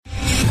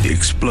The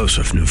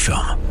explosive new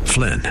film,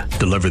 Flynn,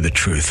 deliver the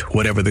truth,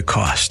 whatever the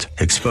cost,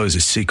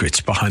 exposes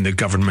secrets behind the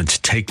government's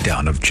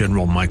takedown of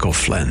General Michael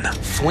Flynn.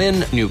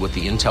 Flynn knew what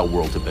the intel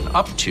world had been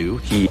up to.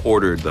 He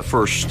ordered the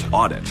first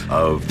audit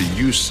of the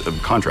use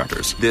of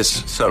contractors.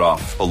 This set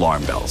off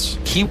alarm bells.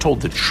 He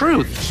told the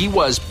truth. He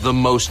was the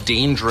most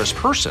dangerous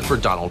person for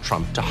Donald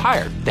Trump to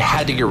hire. They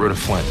had to get rid of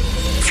Flynn.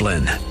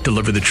 Flynn,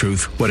 deliver the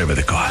truth, whatever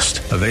the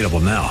cost. Available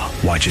now.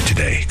 Watch it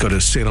today. Go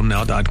to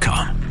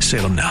salemnow.com.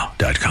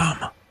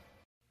 salemnow.com.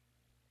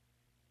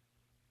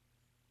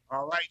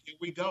 All right, here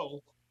we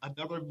go.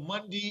 Another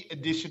Monday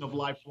edition of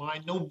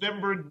Lifeline,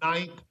 November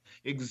 9th,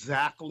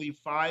 exactly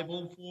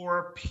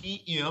 5:04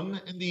 p.m.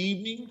 in the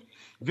evening.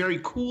 Very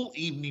cool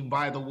evening,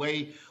 by the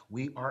way.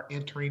 We are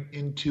entering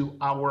into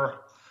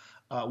our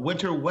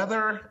winter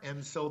weather,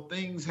 and so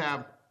things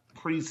have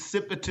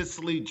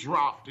precipitously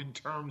dropped in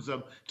terms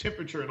of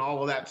temperature and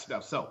all of that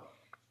stuff. So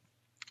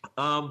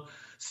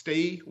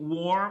stay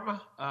warm,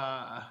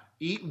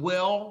 eat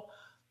well,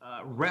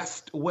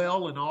 rest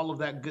well, and all of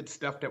that good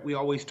stuff that we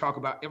always talk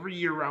about every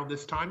year around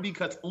this time,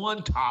 because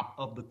on top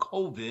of the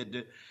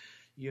COVID,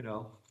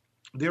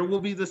 there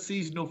will be the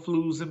seasonal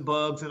flus and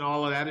bugs and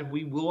all of that, and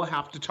we will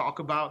have to talk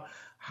about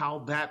how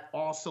that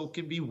also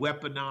can be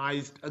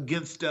weaponized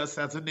against us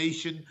as a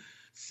nation,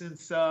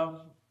 since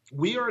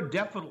we are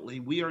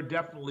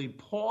definitely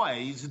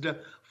poised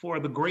for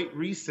the Great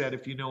Reset,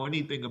 if you know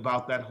anything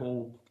about that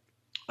whole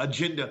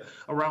agenda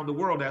around the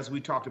world, as we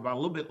talked about a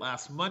little bit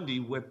last Monday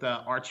with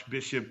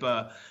Archbishop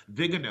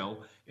Vigano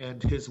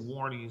and his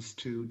warnings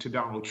to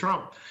Donald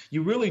Trump.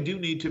 You really do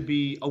need to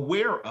be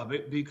aware of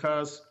it,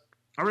 because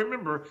I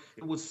remember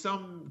it was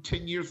some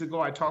 10 years ago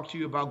I talked to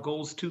you about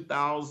Goals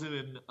 2000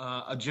 and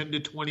Agenda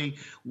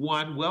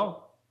 21.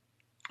 Well,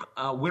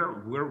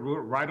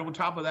 we're right on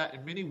top of that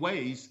in many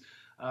ways,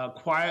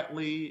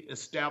 quietly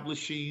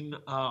establishing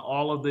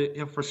all of the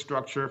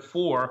infrastructure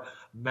for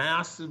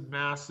massive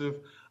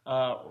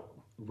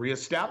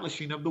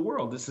reestablishing of the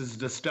world. This is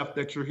the stuff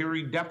that you're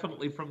hearing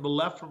definitely from the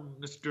left, from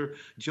Mr.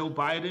 Joe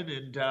Biden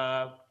and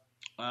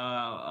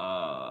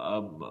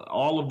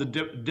all of the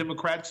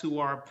Democrats who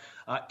are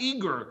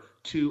eager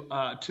to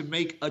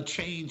make a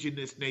change in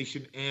this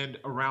nation and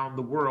around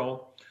the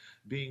world,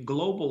 being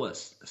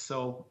globalists.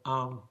 So,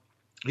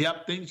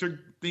 yep, things are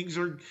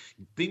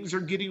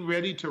getting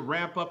ready to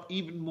ramp up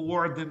even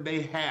more than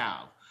they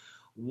have.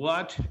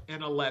 What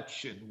an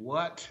election!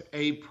 What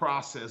a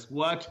process!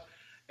 What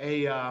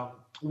a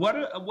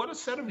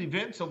set of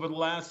events over the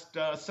last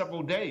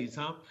several days,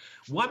 huh?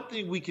 One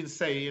thing we can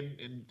say,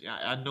 and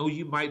I know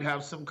you might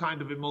have some kind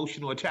of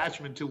emotional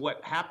attachment to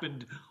what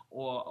happened,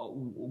 or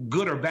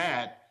good or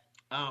bad,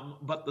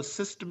 but the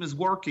system is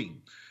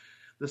working.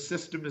 The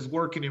system is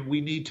working, and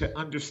we need to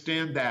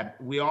understand that.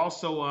 We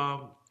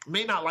also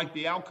may not like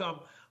the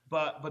outcome,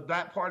 but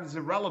that part is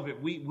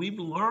irrelevant. We've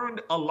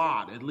learned a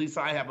lot, at least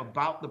I have,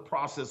 about the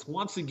process,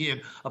 once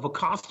again, of a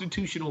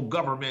constitutional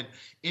government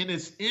in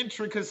its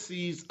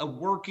intricacies of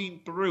working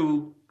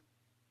through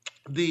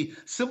the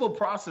civil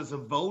process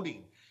of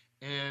voting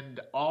and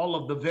all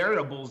of the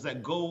variables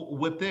that go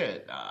with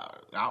it.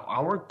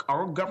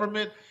 Our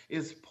government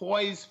is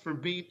poised for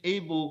being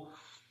able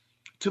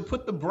to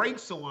put the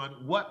brakes on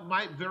what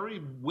might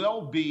very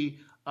well be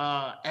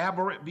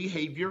aberrant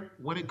behavior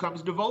when it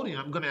comes to voting.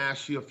 I'm going to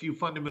ask you a few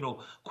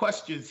fundamental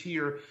questions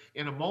here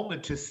in a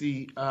moment to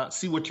see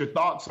what your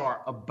thoughts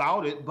are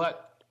about it.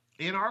 But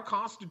in our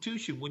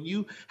Constitution, when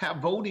you have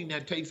voting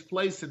that takes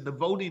place and the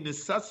voting is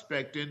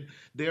suspect and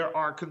there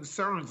are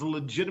concerns,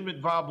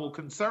 legitimate, viable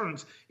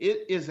concerns,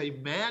 it is a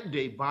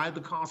mandate by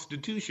the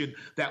Constitution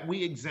that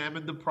we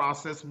examine the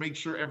process, make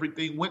sure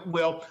everything went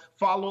well,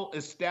 follow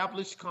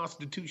established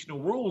constitutional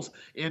rules.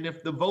 And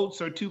if the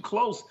votes are too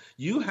close,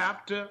 you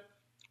have to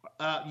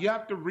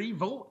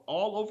re-vote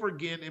all over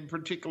again in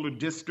particular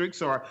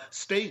districts or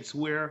states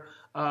where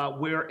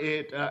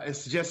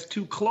it's just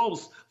too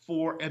close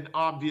for an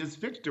obvious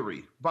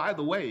victory. By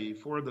the way,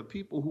 for the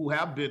people who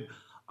have been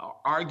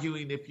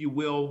arguing, if you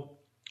will,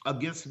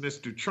 against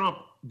Mr. Trump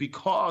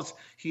because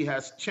he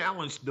has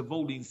challenged the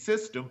voting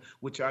system,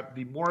 which I'd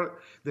be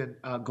more than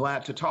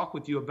glad to talk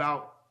with you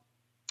about,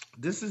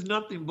 this is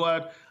nothing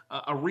but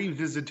a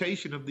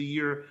revisitation of the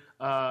year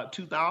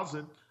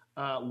 2000.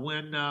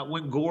 When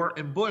Gore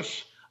and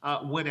Bush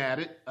went at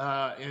it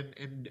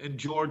in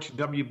George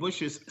W.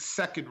 Bush's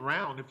second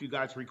round, if you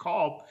guys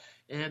recall,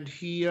 and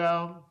he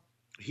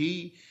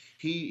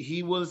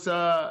was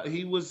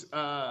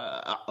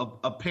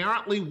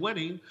apparently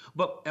winning,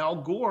 but Al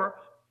Gore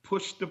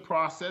pushed the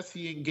process.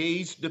 He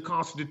engaged the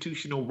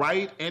constitutional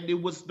right, and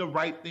it was the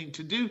right thing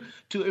to do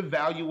to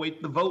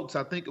evaluate the votes.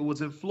 I think it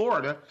was in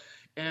Florida.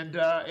 And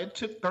it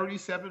took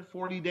 37,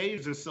 40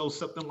 days or so,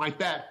 something like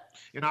that.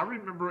 And I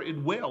remember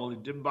it well.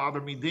 It didn't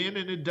bother me then,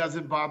 and it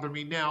doesn't bother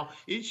me now.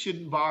 It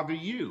shouldn't bother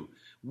you.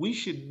 We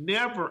should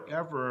never,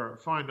 ever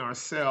find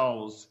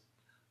ourselves,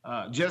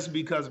 just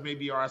because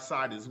maybe our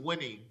side is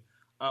winning,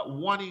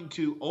 wanting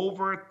to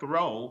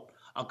overthrow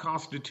a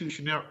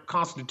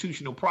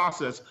constitutional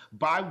process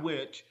by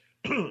which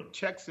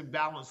checks and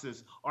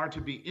balances are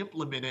to be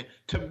implemented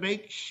to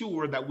make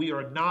sure that we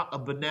are not a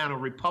banana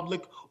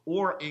republic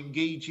or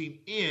engaging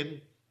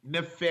in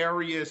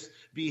nefarious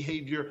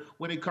behavior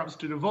when it comes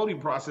to the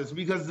voting process,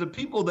 because the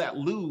people that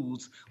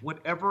lose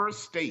whenever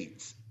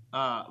states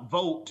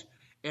vote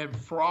and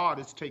fraud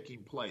is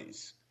taking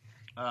place,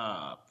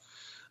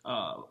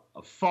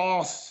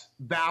 false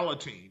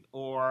balloting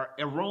or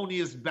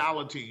erroneous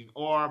balloting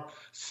or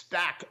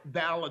stack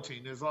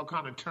balloting. There's all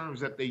kind of terms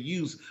that they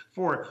use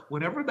for it.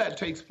 Whenever that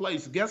takes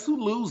place, guess who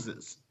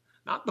loses?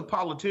 Not the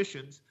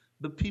politicians,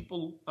 the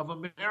people of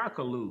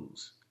America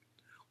lose.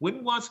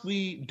 Once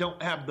we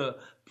don't have the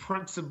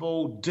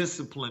principled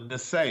discipline to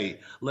say,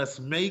 let's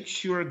make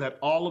sure that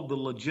all of the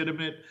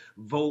legitimate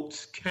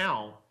votes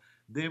count,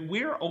 then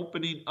we're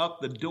opening up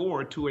the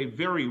door to a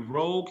very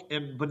rogue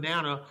and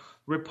banana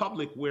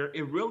republic where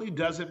it really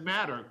doesn't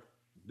matter.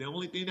 The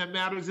only thing that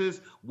matters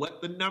is what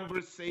the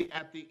numbers say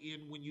at the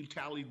end when you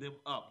tally them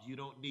up. You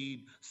don't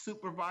need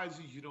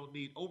supervisors. You don't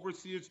need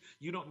overseers.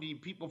 You don't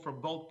need people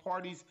from both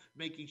parties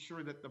making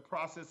sure that the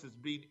process is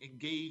being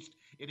engaged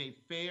in a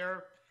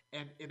fair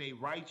and in a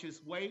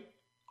righteous way.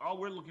 All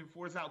we're looking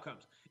for is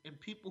outcomes. And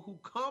people who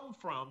come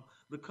from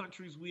the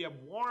countries we have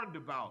warned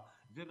about,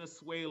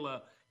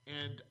 Venezuela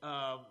and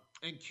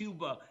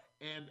Cuba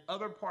and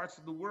other parts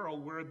of the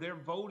world where their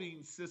voting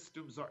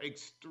systems are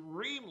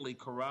extremely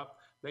corrupt,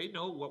 they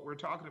know what we're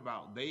talking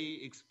about. They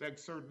expect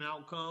certain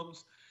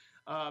outcomes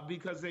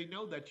because they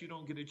know that you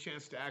don't get a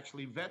chance to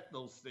actually vet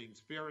those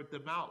things, ferret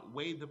them out,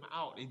 weigh them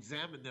out,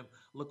 examine them,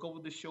 look over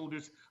the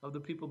shoulders of the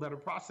people that are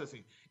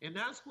processing. And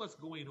that's what's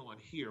going on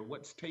here.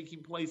 What's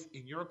taking place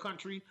in your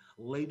country,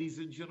 ladies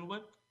and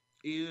gentlemen,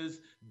 is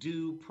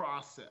due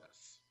process.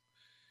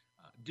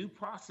 Due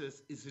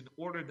process is in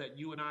order that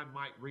you and I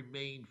might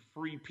remain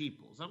free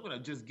peoples. I'm going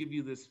to just give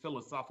you this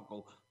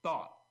philosophical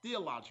thought,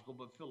 theological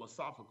but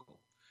philosophical.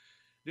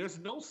 There's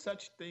no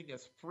such thing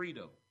as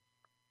freedom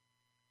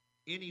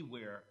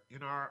anywhere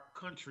in our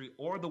country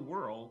or the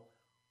world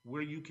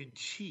where you can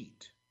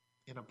cheat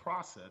in a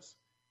process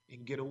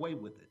and get away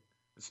with it.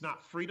 It's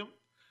not freedom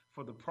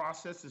for the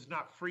process. It's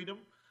not freedom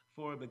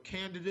for the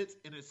candidates,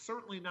 and it's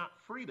certainly not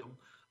freedom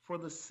for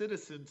the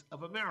citizens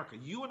of America.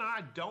 You and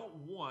I don't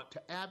want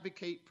to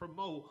advocate,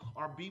 promote,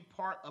 or be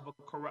part of a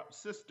corrupt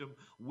system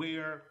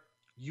where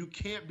you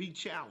can't be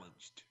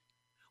challenged,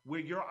 where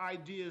your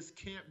ideas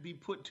can't be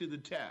put to the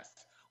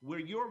test, where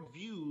your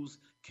views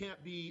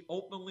can't be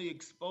openly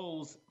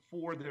exposed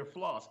for their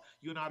flaws.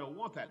 You and I don't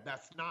want that.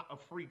 That's not a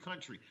free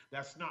country.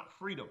 That's not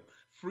freedom.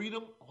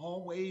 Freedom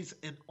always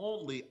and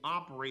only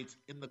operates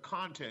in the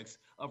context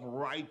of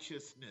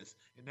righteousness,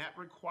 and that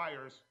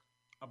requires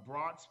a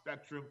broad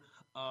spectrum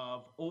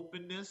of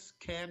openness,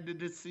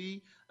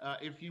 candidacy,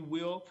 if you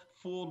will,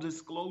 full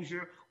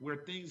disclosure, where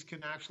things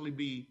can actually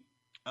be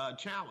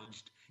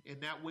challenged. And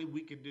that way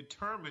we can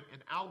determine an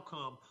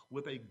outcome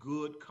with a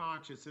good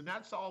conscience. And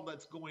that's all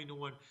that's going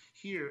on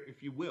here,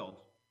 if you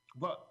will.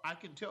 But I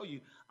can tell you,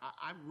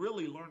 I'm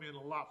really learning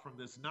a lot from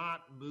this.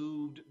 Not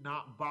moved,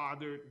 not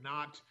bothered,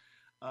 not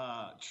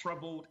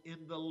troubled in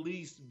the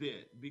least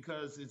bit,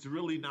 because it's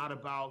really not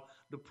about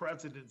the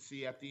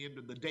presidency at the end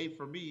of the day.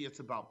 For me, it's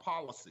about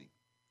policy.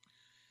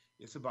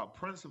 It's about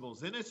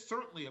principles. And it's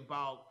certainly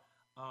about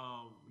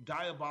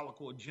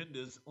diabolical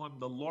agendas on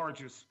the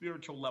larger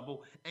spiritual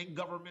level and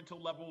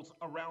governmental levels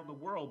around the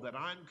world that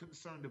I'm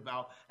concerned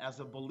about as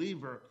a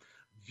believer,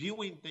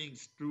 viewing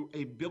things through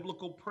a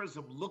biblical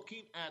prism,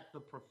 looking at the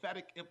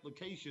prophetic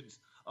implications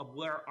of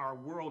where our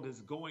world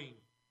is going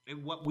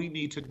and what we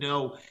need to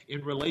know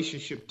in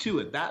relationship to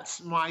it.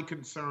 That's my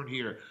concern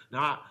here,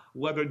 not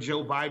whether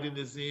Joe Biden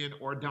is in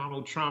or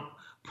Donald Trump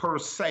per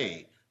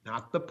se,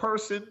 not the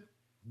person,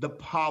 the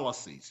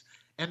policies.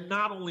 And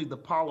not only the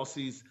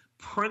policies,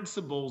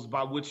 principles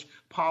by which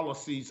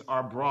policies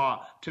are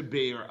brought to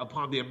bear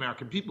upon the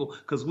American people,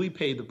 because we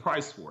pay the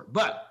price for it.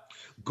 But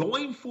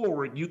going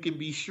forward, you can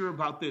be sure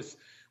about this.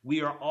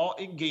 We are all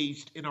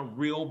engaged in a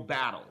real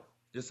battle.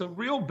 There's a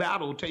real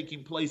battle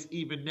taking place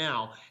even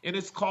now, and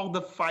it's called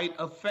the fight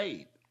of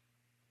faith.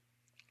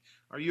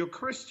 Are you a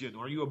Christian?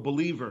 Are you a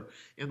believer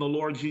in the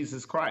Lord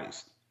Jesus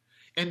Christ?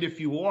 And if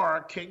you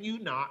are, can you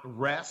not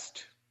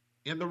rest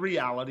in the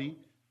reality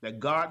that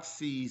God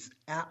sees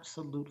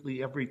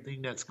absolutely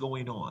everything that's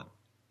going on?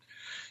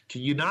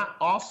 Can you not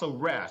also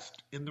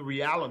rest in the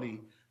reality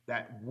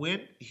that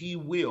when he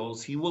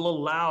wills, he will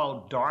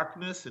allow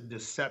darkness and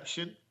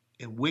deception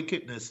and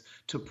wickedness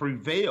to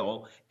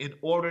prevail in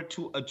order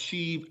to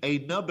achieve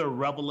another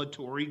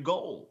revelatory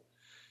goal?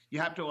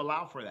 You have to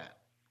allow for that.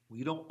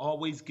 We don't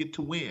always get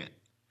to win.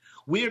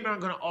 We are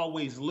not going to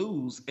always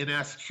lose. And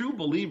as true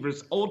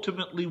believers,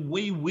 ultimately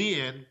we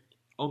win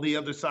on the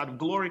other side of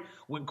glory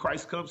when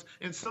Christ comes,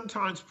 and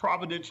sometimes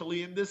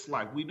providentially in this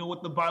life. We know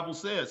what the Bible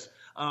says.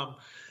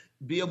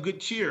 be of good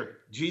cheer.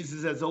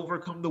 Jesus has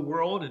overcome the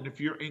world, and if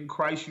you're in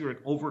Christ, you're an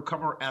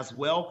overcomer as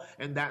well.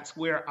 And that's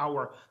where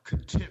our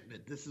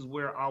contentment, this is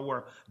where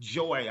our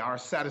joy, our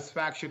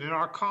satisfaction, and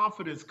our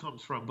confidence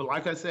comes from. But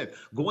like I said,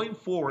 going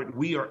forward,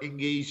 we are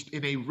engaged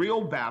in a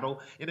real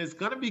battle, and it's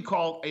going to be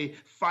called a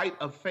fight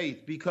of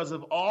faith because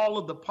of all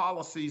of the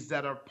policies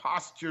that are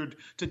postured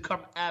to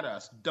come at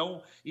us.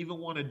 Don't even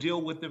want to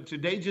deal with them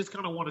today. Just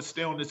kind of want to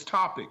stay on this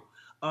topic.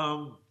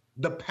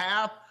 The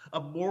path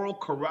of moral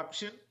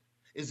corruption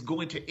is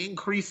going to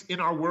increase in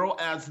our world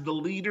as the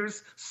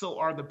leaders, so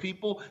are the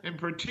people, and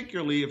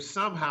particularly if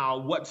somehow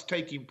what's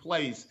taking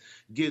place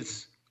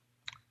gets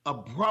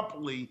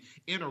abruptly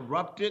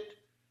interrupted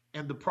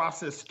and the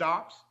process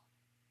stops,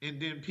 and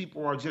then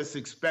people are just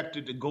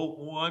expected to go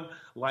on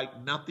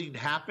like nothing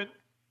happened.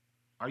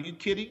 Are you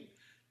kidding?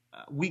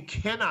 We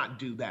cannot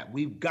do that.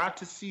 We've got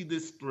to see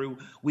this through.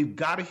 We've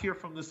got to hear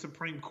from the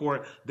Supreme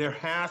Court. There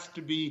has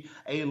to be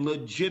a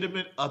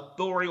legitimate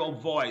authorial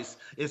voice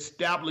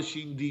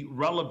establishing the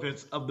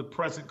relevance of the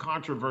present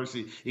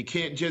controversy. It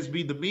can't just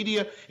be the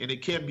media, and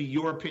it can't be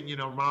your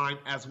opinion or mine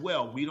as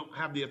well. We don't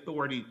have the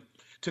authority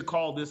to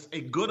call this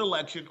a good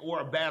election or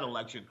a bad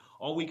election.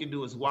 All we can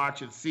do is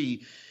watch and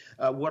see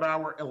what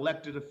our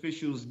elected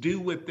officials do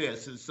with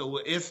this. And so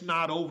it's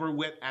not over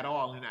with at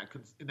all in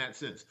that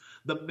sense.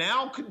 The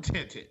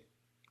malcontented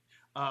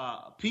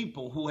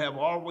people who have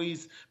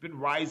always been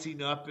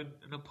rising up and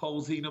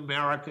opposing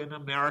America and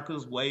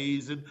America's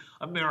ways and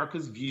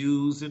America's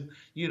views, and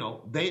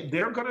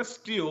they're going to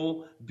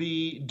still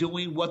be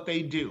doing what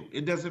they do.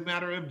 It doesn't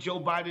matter if Joe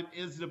Biden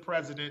is the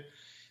president.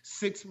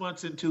 6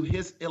 months into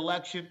his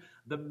election,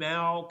 the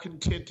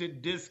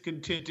malcontented,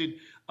 discontented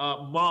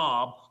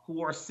mob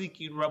who are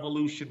seeking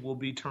revolution will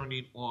be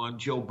turning on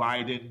Joe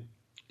Biden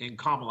and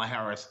Kamala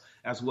Harris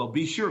as well.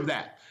 Be sure of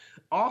that.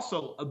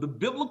 Also, the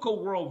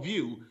biblical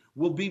worldview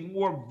will be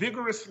more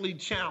vigorously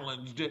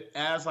challenged,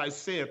 as I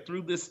said,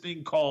 through this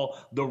thing called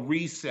the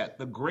reset,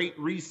 the Great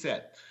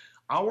Reset.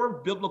 Our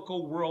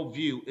biblical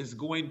worldview is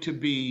going to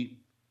be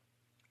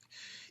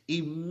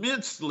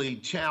immensely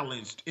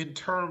challenged in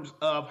terms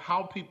of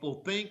how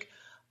people think,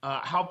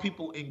 how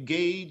people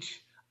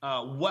engage,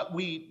 what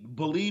we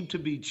believe to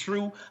be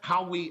true,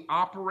 how we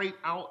operate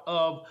out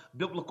of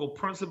biblical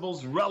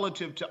principles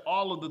relative to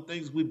all of the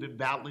things we've been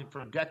battling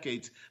for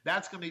decades.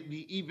 That's going to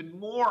be even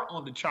more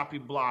on the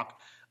chopping block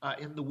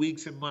in the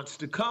weeks and months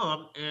to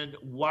come. And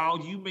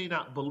while you may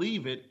not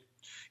believe it,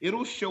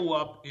 it'll show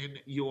up in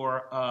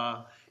your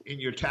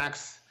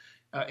tax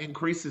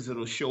increases.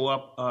 It'll show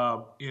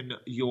up in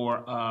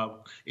your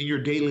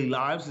daily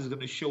lives. It's going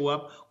to show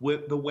up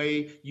with the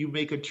way you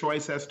make a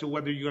choice as to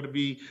whether you're going to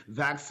be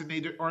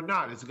vaccinated or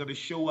not. It's going to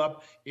show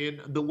up in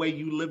the way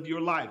you live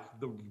your life.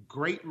 The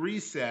Great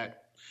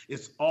Reset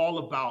is all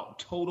about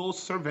total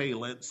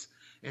surveillance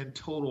and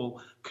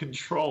total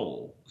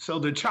control. So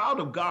the child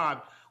of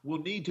God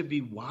will need to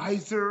be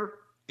wiser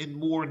and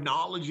more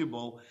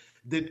knowledgeable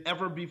than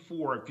ever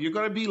before. If you're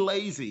going to be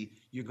lazy,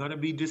 you're going to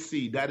be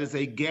deceived. That is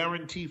a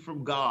guarantee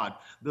from God.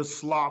 The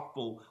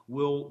slothful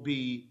will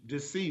be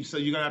deceived. So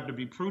you're going to have to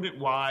be prudent,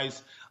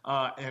 wise,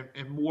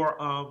 and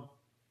more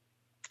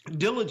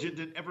diligent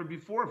than ever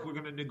before if we're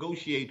going to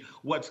negotiate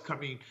what's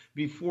coming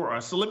before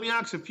us. So let me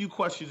ask a few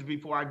questions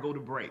before I go to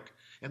break.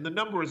 And the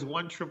number is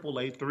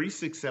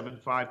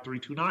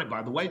 1-888-367-5329.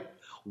 By the way,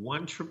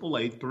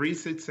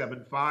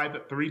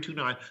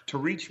 1-888-367-5329 to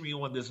reach me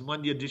on this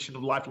Monday edition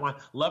of Lifeline.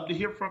 Love to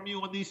hear from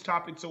you on these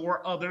topics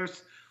or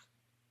others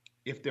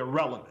if they're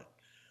relevant.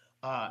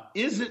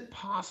 Is it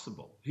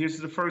possible? Here's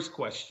the first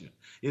question.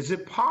 Is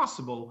it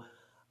possible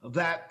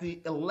that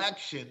the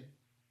election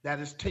that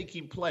is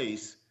taking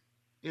place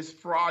is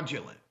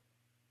fraudulent?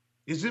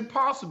 Is it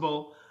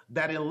possible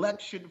that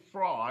election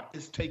fraud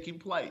is taking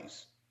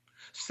place?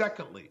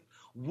 Secondly,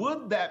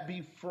 would that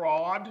be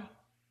fraud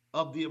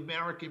of the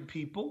American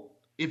people?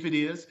 If it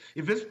is,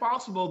 if it's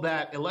possible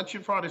that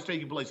election fraud is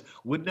taking place,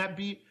 wouldn't that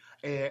be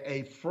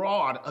a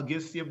fraud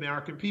against the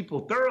American people?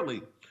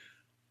 Thirdly,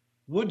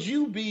 would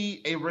you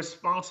be a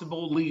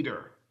responsible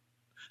leader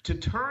to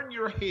turn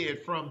your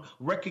head from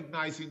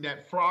recognizing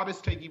that fraud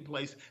is taking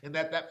place and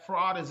that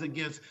fraud is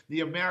against the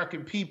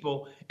American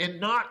people and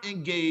not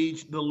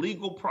engage the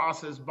legal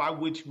process by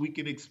which we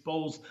can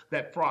expose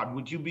that fraud?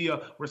 Would you be a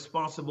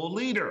responsible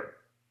leader?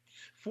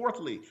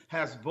 Fourthly,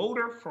 has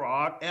voter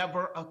fraud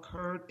ever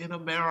occurred in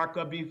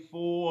America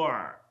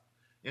before?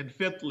 And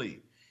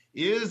fifthly,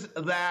 is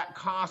that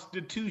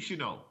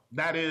constitutional?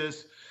 That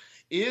is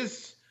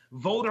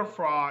voter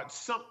fraud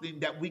something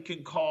that we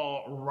can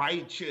call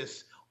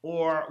righteous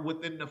or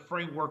within the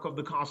framework of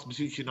the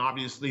Constitution?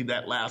 Obviously,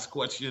 that last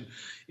question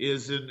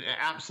is an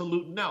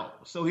absolute no.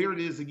 So here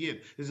it is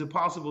again. Is it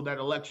possible that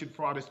election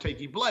fraud is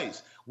taking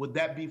place? Would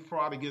that be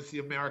fraud against the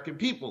American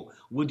people?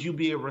 Would you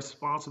be a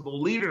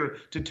responsible leader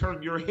to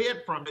turn your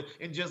head from it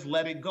and just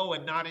let it go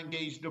and not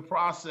engage the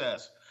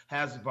process?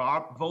 Has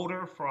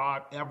voter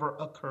fraud ever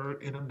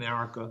occurred in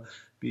America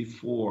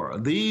before?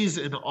 These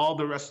and all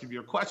the rest of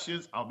your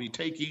questions I'll be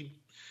taking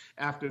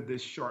after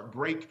this short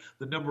break.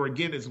 The number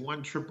again is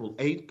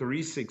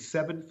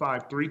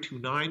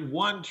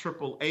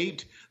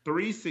 1-888-367-5329,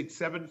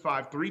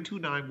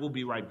 1-888-367-5329. We'll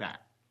be right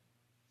back.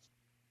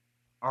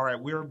 All right,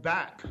 we're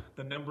back.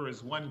 The number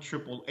is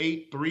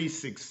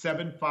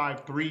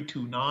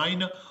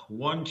 1-888-367-5329,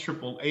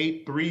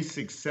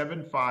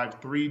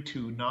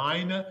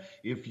 1-888-367-5329.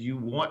 If you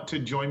want to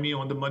join me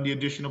on the Monday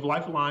edition of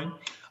Lifeline,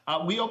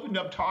 we opened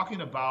up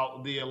talking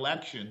about the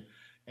election,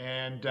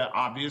 and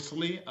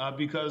obviously,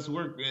 because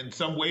we're in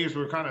some ways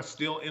we're kind of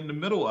still in the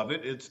middle of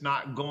it. It's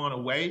not gone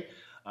away.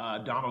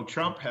 Donald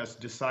Trump has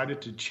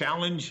decided to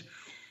challenge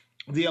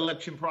the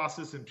election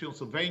process in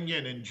Pennsylvania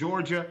and in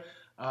Georgia.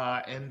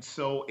 And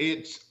so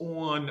it's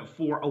on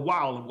for a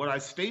while. And what I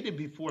stated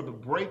before the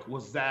break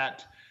was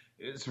that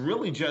it's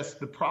really just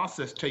the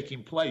process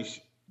taking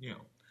place.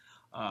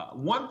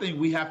 One thing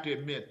we have to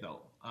admit,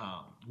 though,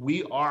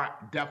 we are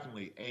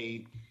definitely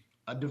a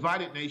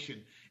divided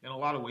nation in a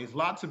lot of ways.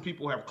 Lots of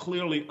people have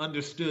clearly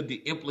understood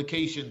the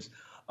implications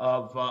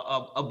of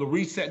the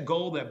reset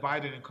goal that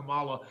Biden and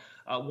Kamala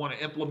want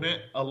to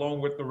implement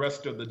along with the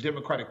rest of the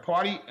Democratic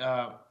Party.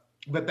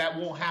 But that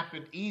won't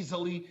happen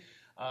easily.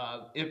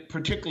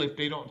 Particularly if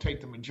they don't take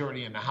the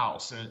majority in the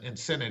House and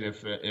Senate.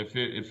 If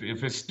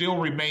it still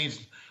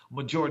remains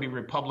majority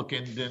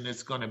Republican, then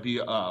it's going to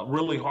be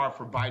really hard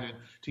for Biden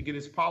to get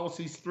his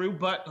policies through.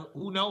 But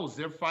who knows?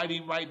 They're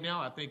fighting right now.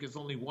 I think it's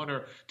only 1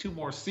 or 2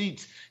 more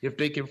seats. If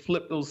they can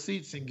flip those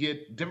seats and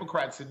get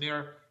Democrats in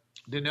there,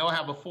 then they'll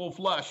have a full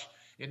flush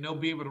and they'll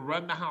be able to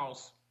run the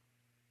House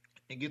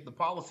and get the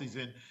policies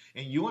in.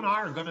 And you and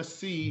I are going to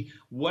see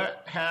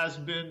what has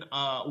been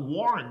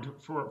warned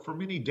for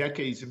many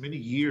decades and many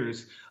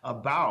years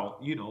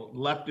about,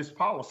 leftist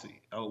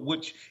policy,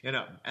 which in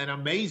an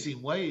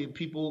amazing way,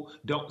 people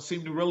don't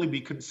seem to really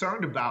be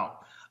concerned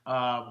about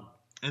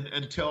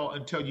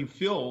until you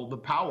feel the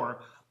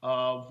power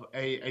of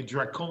a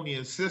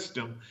draconian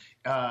system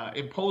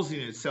imposing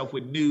itself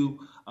with new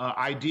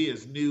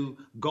ideas, new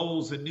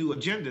goals, and new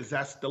agendas.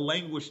 That's the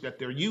language that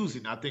they're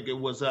using. I think it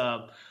was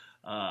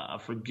I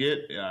forget.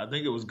 I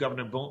think it was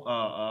Governor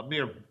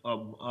Mayor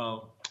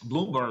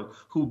Bloomberg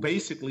who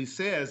basically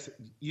says,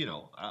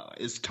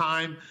 it's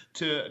time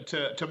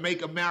to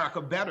make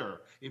America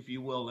better, if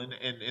you will, and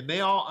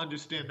they all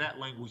understand that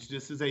language.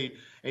 This is a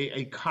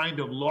kind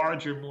of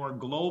larger, more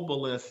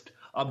globalist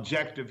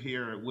objective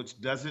here, which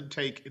doesn't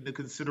take into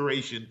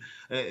consideration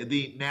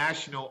the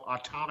national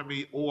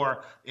autonomy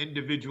or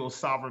individual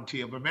sovereignty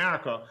of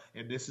America,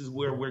 and this is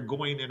where we're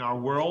going in our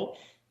world.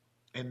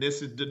 And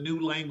this is the new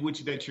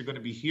language that you're going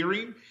to be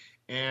hearing,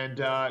 and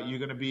you're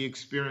going to be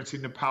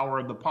experiencing the power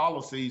of the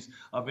policies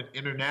of an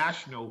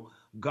international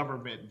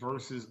government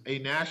versus a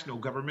national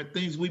government,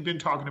 things we've been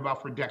talking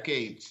about for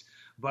decades.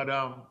 But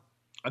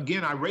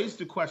again, I raised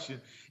the question,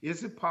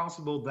 is it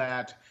possible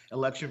that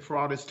election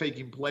fraud is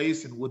taking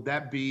place, and would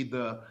that be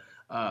the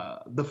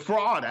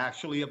fraud,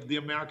 actually, of the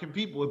American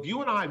people? If you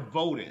and I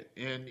voted,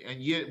 and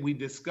yet we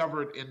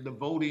discovered in the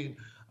voting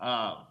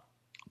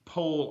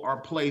poll or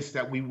place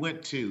that we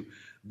went to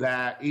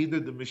that either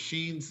the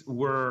machines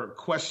were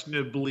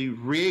questionably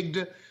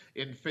rigged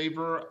in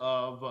favor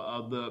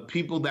of the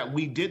people that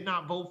we did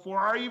not vote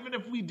for, or even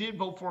if we did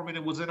vote for them and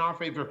it was in our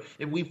favor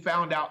and we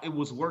found out it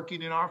was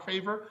working in our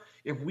favor,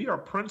 if we are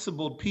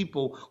principled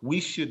people, we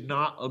should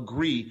not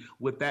agree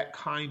with that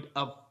kind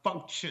of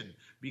function,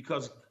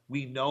 because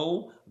we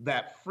know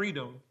that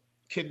freedom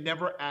can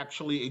never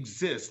actually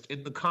exist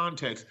in the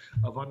context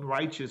of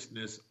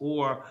unrighteousness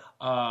or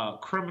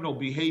criminal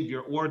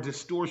behavior or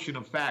distortion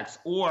of facts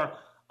or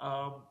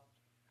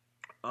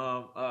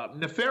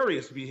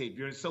nefarious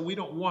behavior. And so we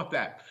don't want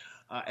that.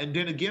 And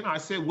then again, I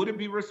said, would it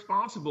be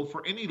responsible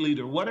for any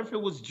leader? What if it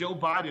was Joe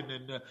Biden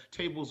and the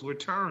tables were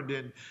turned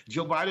and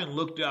Joe Biden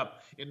looked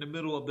up in the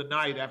middle of the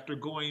night after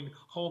going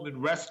home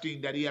and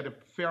resting that he had a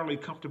fairly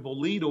comfortable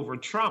lead over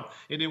Trump,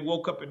 and then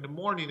woke up in the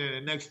morning and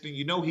the next thing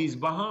you know, he's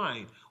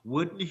behind?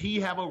 Wouldn't he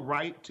have a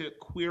right to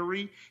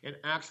query and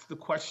ask the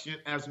question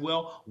as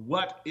well,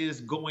 what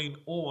is going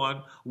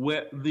on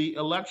with the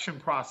election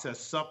process?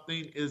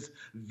 Something is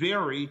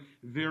very,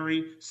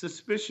 very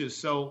suspicious.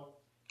 So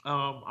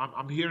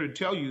I'm here to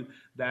tell you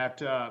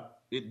that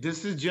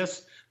this is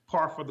just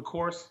par for the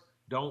course.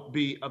 Don't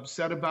be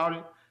upset about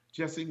it.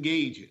 Just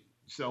engage it.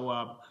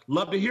 So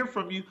love to hear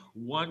from you.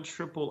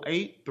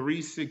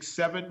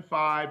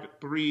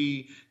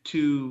 1-888-367-5329.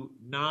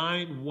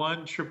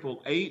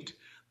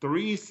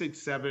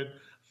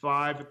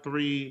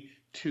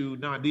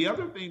 1-888-367-5329. The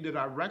other thing that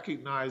I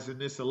recognize in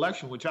this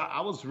election, which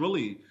I was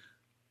really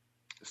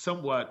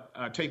somewhat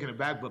taken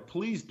aback but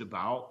pleased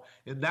about,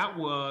 and that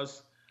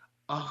was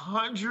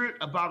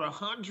about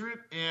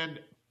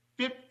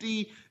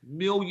 150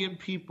 million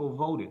people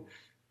voted.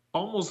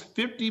 Almost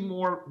 50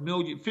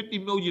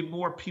 million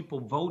more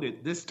people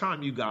voted this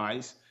time, you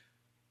guys,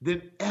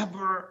 than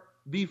ever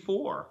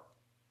before.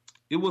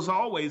 It was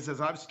always,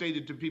 as I've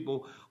stated to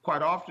people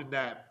quite often,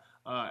 that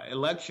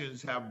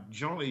elections have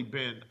generally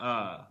been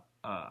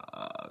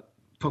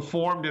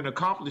performed and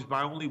accomplished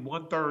by only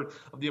 1/3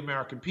 of the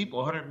American people,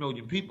 100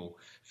 million people,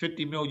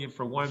 50 million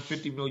for one,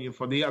 50 million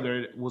for the other.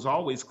 It was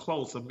always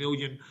close, a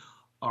million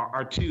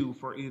or two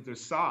for either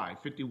side,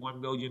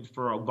 51 million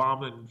for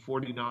Obama and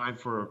 49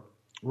 for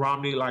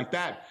Romney, like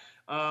that.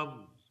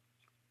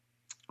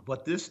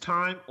 But this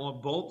time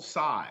on both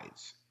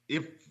sides,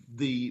 if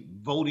the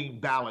voting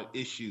ballot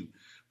issue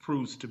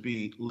proves to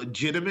be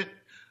legitimate,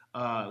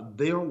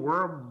 there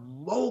were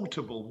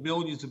multiple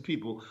millions of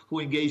people who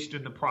engaged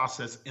in the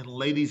process. And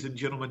ladies and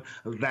gentlemen,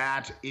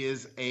 that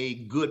is a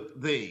good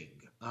thing.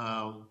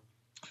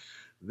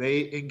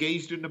 They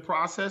engaged in the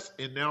process,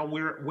 and now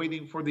we're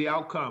waiting for the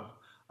outcome.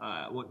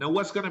 Now,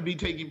 what's going to be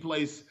taking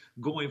place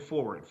going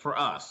forward for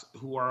us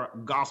who are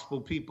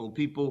gospel people,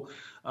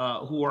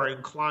 who are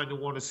inclined to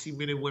want to see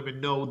men and women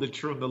know the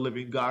true and the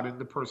living God in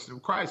the person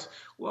of Christ?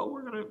 Well,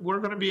 we're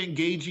going to be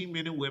engaging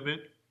men and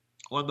women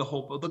on the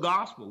hope of the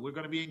gospel. We're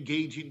going to be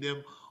engaging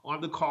them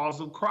on the cause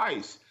of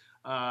Christ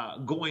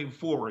going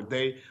forward.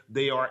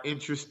 They are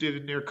interested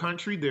in their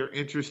country. They're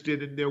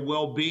interested in their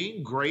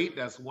well-being. Great.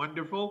 That's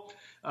wonderful.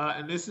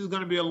 And this is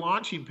going to be a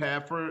launching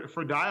pad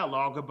for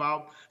dialogue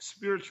about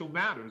spiritual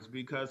matters,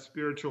 because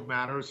spiritual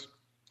matters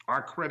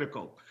are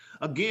critical.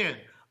 Again,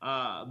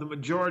 the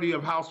majority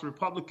of House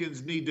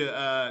Republicans need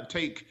to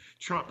take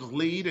Trump's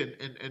lead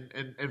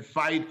and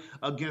fight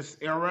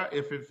against error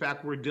if, in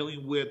fact, we're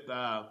dealing with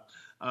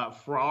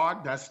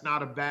fraud. That's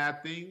not a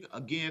bad thing.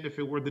 Again, if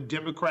it were the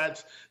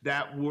Democrats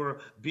that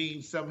were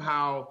being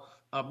somehow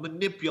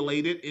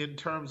manipulated in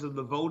terms of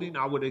the voting,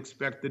 I would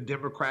expect the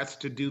Democrats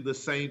to do the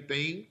same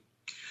thing.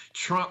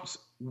 Trump's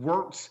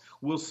works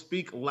will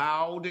speak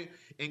loud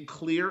and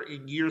clear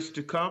in years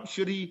to come.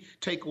 Should he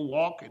take a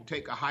walk and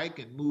take a hike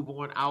and move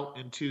on out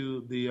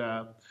into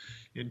the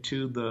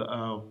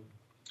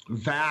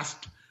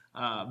vast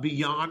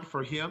beyond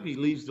for him, he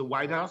leaves the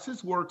White House,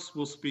 his works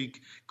will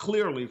speak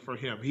clearly for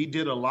him. He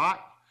did a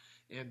lot,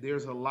 and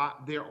there's a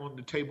lot there on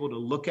the table to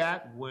look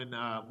at when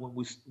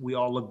we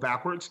all look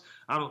backwards.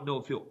 I don't know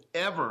if he'll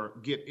ever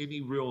get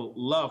any real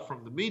love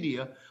from the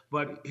media,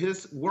 but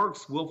his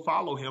works will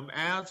follow him,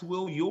 as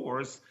will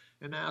yours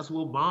and as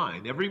will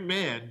mine. Every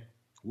man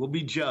will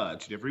be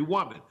judged. Every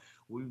woman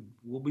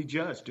will be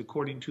judged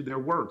according to their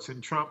works,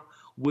 and Trump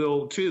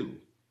will too.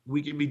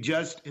 We can be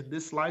judged in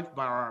this life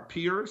by our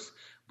peers,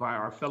 by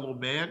our fellow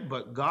man,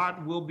 but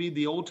God will be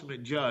the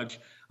ultimate judge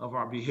of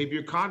our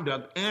behavior,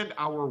 conduct, and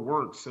our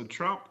works. So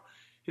Trump,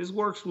 his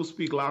works will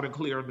speak loud and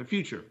clear in the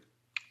future.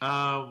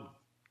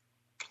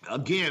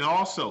 Again,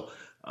 also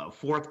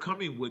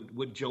forthcoming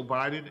with Joe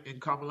Biden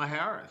and Kamala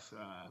Harris.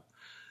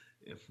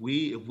 If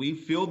we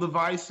feel the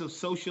vice of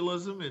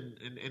socialism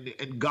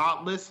and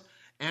godless,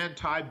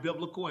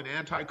 anti-biblical and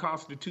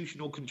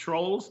anti-constitutional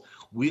controls,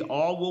 we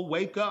all will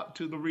wake up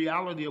to the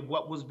reality of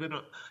what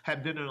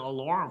had been an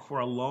alarm for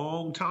a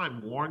long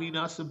time, warning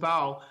us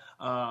about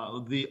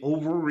the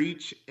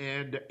overreach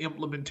and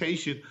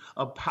implementation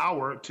of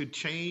power to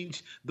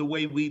change the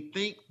way we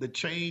think, to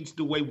change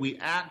the way we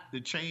act,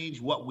 to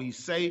change what we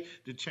say,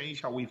 to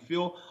change how we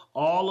feel.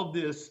 All of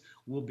this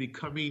will be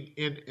coming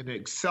in an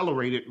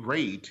accelerated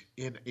rate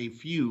in a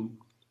few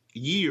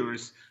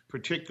years,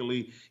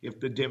 particularly if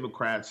the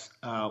Democrats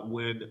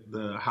win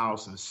the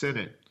House and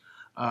Senate.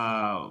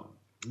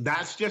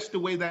 That's just the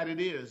way that it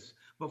is.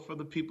 But for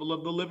the people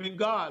of the living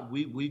God,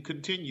 we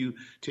continue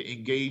to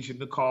engage in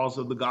the cause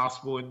of the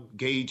gospel,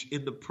 engage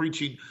in the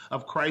preaching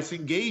of Christ,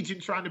 engage in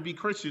trying to be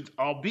Christians,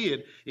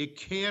 albeit it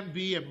can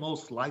be and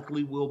most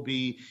likely will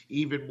be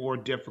even more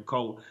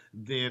difficult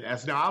than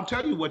as now. I'll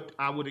tell you what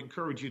I would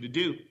encourage you to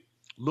do.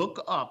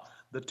 Look up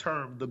the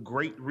term, the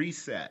Great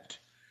Reset.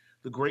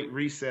 The Great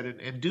Reset,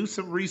 and do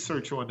some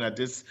research on that.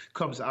 This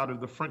comes out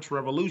of the French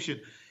Revolution,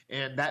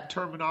 and that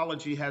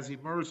terminology has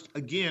emerged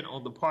again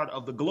on the part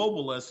of the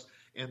globalists,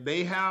 and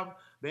they have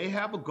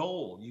a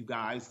goal, you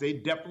guys. They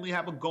definitely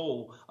have a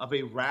goal of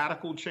a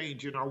radical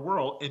change in our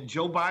world, and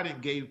Joe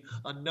Biden gave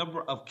a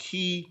number of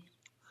key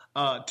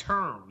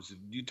terms.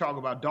 You talk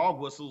about dog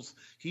whistles.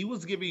 He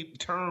was giving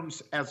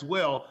terms as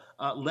well,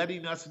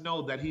 letting us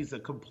know that he's a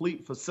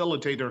complete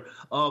facilitator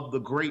of the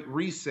Great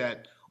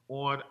Reset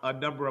on a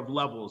number of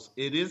levels.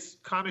 It is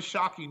kind of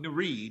shocking to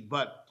read,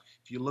 but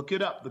if you look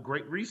it up, the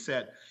Great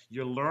Reset,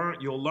 you'll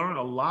learn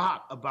a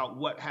lot about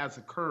what has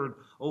occurred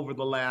over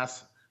the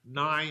last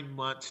 9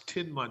 months,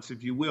 10 months,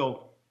 if you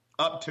will,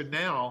 up to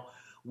now,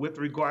 with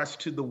regards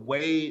to the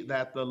way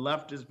that the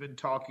left has been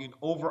talking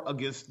over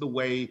against the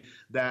way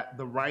that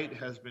the right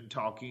has been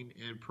talking.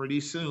 And pretty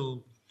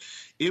soon,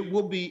 it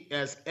will be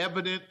as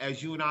evident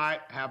as you and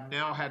I have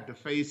now had to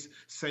face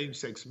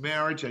same-sex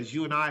marriage, as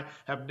you and I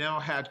have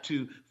now had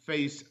to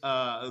face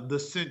the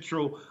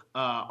central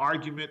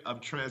argument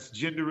of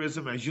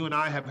transgenderism, as you and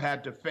I have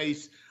had to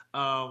face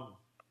the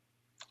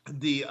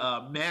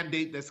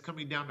mandate that's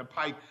coming down the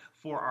pipe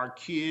for our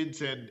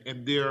kids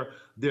and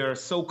their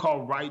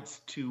so-called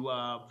rights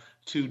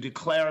to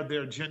declare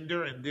their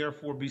gender and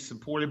therefore be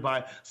supported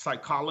by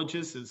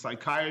psychologists and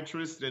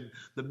psychiatrists and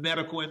the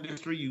medical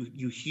industry.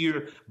 You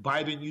hear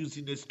Biden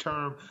using this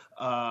term,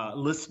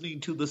 listening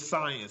to the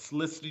science.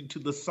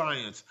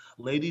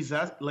 Ladies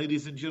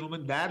and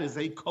gentlemen, that is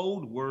a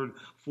code word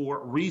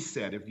for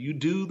reset. If you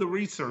do the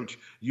research,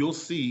 you'll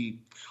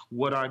see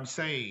what I'm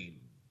saying.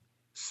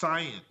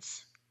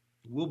 Science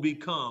will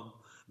become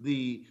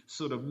the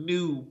sort of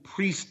new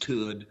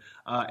priesthood,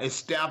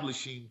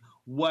 establishing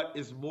what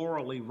is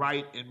morally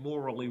right and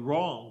morally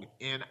wrong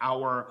in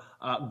our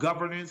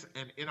governance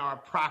and in our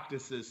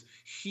practices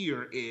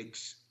here.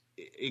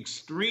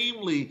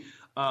 Extremely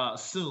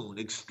soon,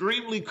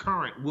 extremely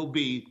current will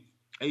be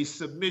a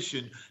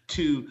submission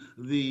to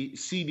the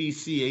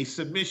CDC, a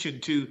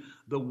submission to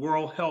the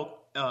World Health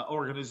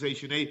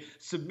Organization, a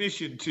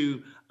submission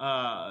to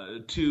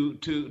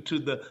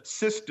the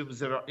systems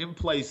that are in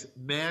place,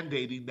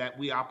 mandating that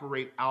we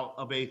operate out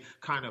of a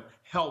kind of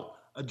health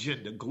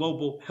agenda,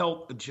 global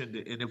health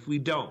agenda. And if we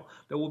don't,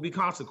 there will be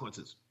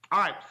consequences. All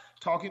right,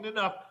 talking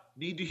enough.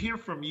 Need to hear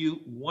from you.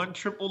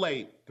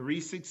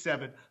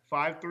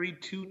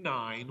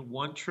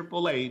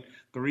 1-888-367-5329.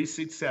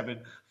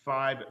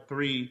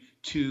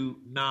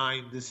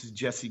 1-888-367-5329. This is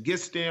Jesse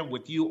Gistan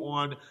with you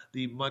on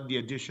the Monday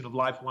edition of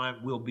Lifeline.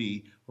 We'll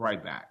be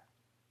right back.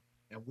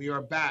 And we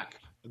are back.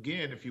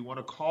 Again, if you want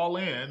to call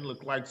in,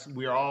 look like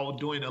we're all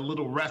doing a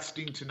little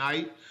resting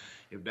tonight.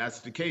 If that's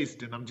the case,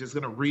 then I'm just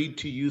going to read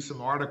to you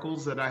some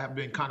articles that I have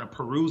been kind of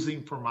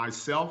perusing for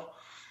myself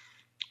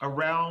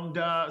around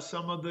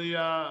some of the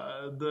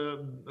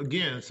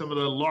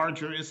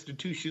larger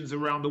institutions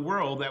around the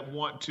world that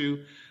want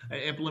to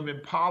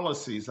implement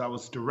policies. I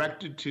was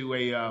directed to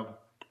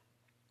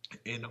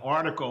an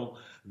article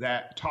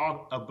that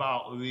talked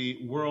about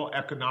the World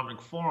Economic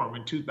Forum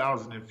in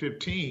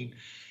 2015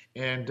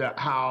 and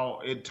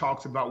how it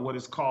talks about what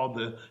is called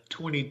the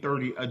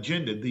 2030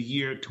 Agenda, the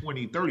year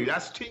 2030.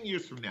 That's 10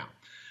 years from now.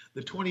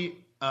 The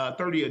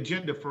 2030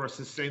 Agenda for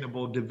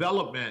Sustainable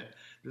Development.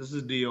 This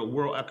is the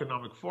World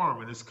Economic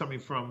Forum, and it's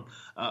coming from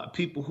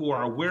people who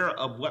are aware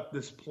of what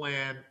this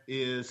plan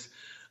is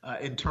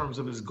in terms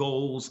of its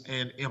goals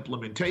and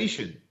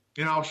implementation.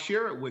 And I'll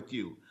share it with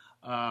you.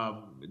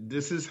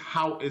 This is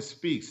how it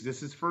speaks.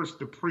 This is first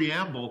the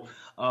preamble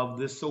of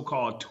this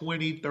so-called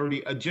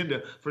 2030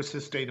 Agenda for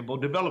Sustainable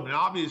Development.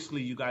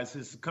 Obviously, you guys,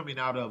 this is coming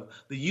out of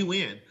the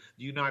UN,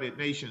 the United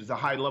Nations, the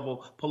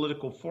high-level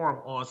political forum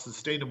on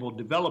sustainable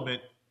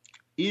development,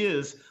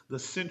 is the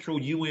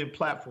central UN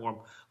platform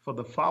for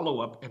the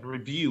follow-up and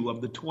review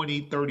of the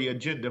 2030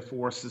 Agenda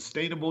for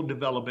Sustainable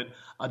Development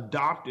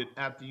adopted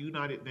at the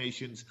United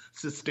Nations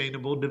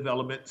Sustainable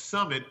Development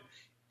Summit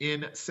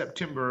in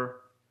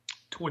September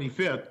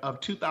 25th of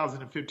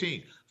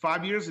 2015.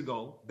 5 years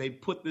ago, they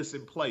put this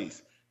in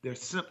place. They're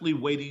simply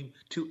waiting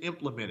to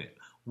implement it.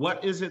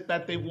 What is it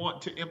that they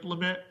want to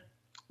implement?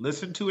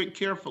 Listen to it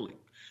carefully.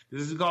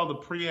 This is called the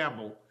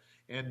preamble,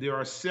 and there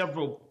are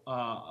several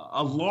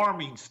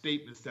alarming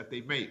statements that they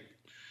make.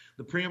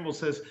 The preamble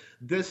says,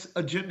 this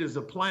agenda is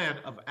a plan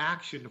of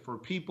action for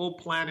people,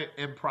 planet,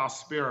 and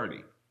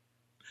prosperity.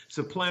 It's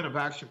a plan of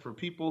action for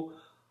people,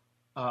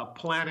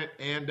 planet,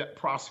 and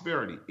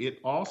prosperity. It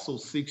also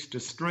seeks to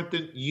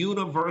strengthen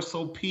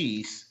universal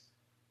peace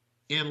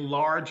and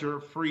larger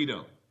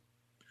freedom.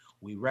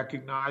 We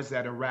recognize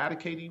that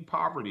eradicating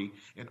poverty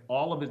in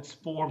all of its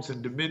forms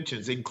and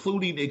dimensions,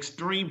 including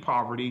extreme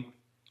poverty,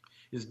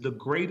 is the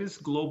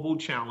greatest global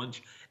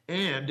challenge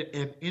and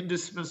an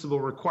indispensable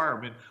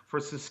requirement for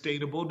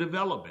sustainable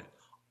development.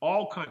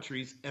 All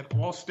countries and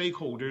all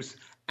stakeholders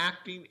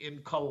acting in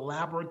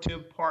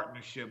collaborative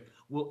partnership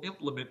will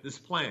implement this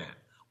plan.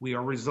 We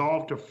are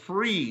resolved to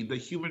free the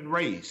human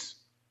race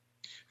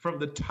from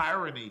the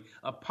tyranny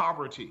of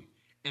poverty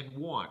and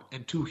want,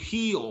 and to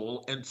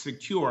heal and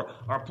secure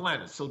our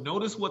planet. So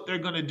notice what they're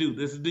going to do.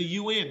 This is the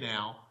UN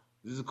now.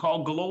 This is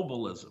called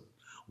globalism.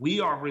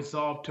 We are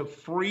resolved to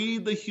free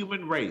the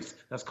human race.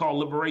 That's called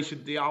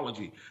liberation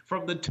theology.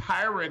 From the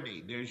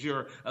tyranny. There's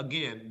your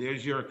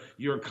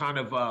kind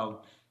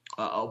of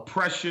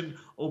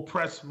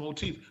oppressed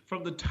motif.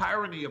 From the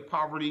tyranny of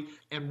poverty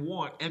and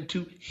want, and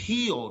to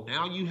heal.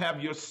 Now you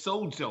have your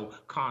sozo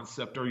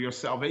concept or your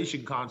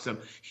salvation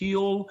concept.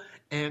 Heal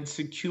and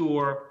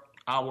secure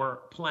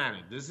our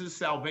planet. This is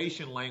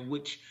salvation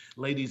language,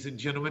 ladies and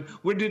gentlemen.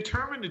 We're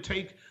determined to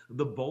take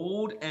the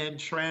bold and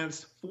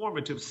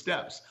transformative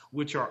steps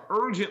which are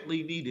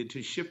urgently needed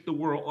to shift the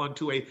world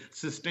onto a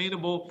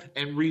sustainable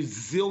and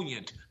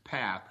resilient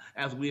path.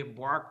 As we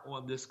embark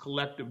on this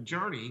collective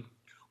journey,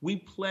 we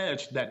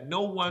pledge that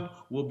no one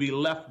will be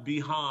left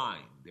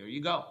behind. There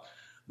you go.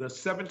 The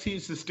 17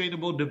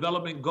 Sustainable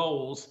Development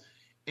Goals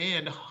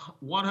and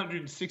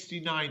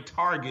 169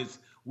 targets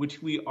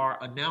which we are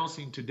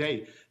announcing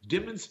today,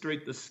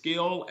 demonstrate the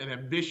scale and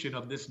ambition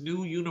of this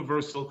new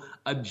universal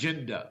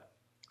agenda.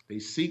 They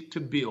seek to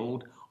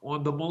build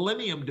on the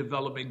Millennium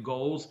Development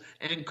Goals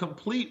and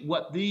complete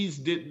what these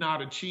did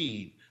not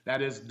achieve.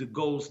 That is the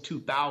Goals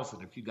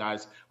 2000, if you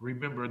guys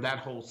remember that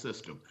whole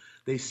system.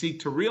 They seek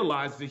to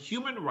realize the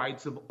human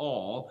rights of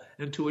all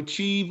and to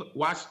achieve,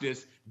 watch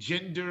this,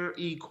 gender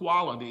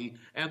equality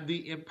and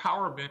the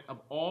empowerment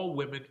of all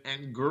women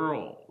and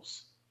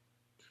girls.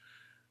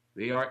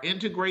 They are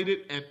integrated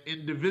and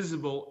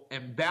indivisible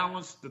and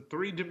balance the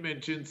three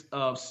dimensions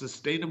of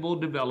sustainable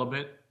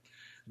development,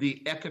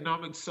 the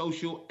economic,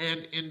 social,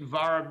 and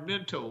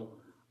environmental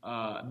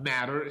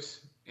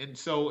matters. And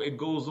so it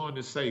goes on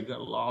to say,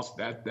 got lost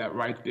that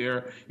right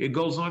there. It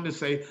goes on to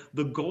say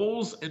the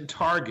goals and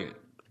target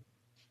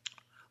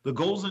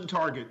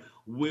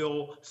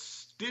will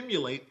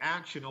stimulate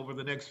action over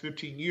the next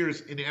 15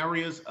 years in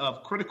areas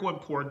of critical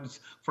importance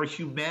for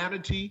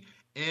humanity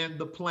and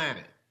the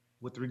planet.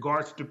 With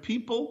regards to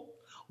people,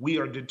 we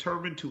are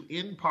determined to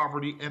end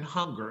poverty and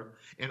hunger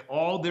in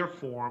all their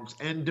forms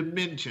and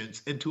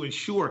dimensions and to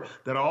ensure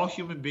that all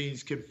human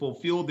beings can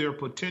fulfill their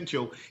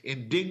potential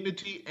in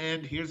dignity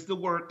and, here's the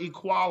word,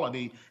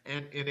 equality,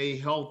 and in a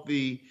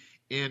healthy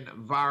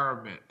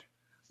environment.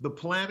 The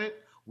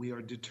planet, we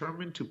are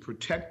determined to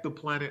protect the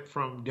planet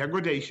from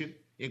degradation,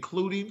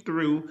 including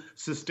through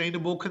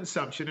sustainable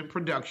consumption and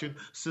production,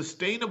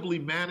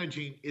 sustainably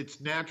managing its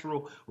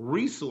natural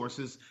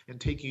resources, and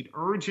taking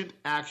urgent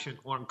action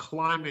on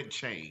climate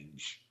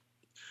change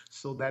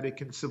so that it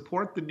can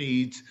support the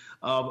needs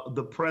of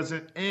the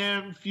present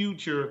and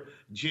future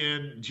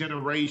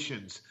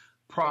generations.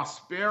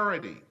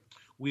 Prosperity.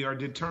 We are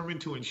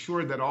determined to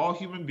ensure that all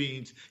human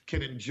beings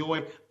can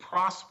enjoy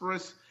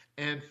prosperous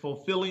and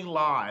fulfilling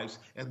lives,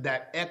 and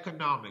that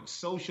economic,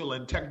 social,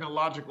 and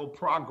technological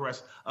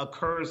progress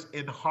occurs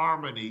in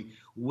harmony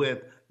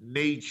with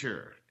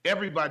nature.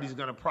 Everybody's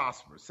going to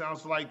prosper.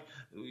 Sounds like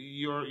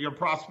your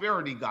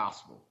prosperity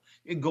gospel.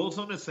 It goes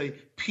on to say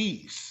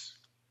peace.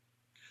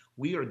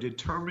 We are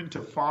determined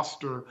to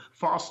foster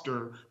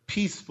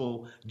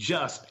peaceful,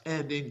 just,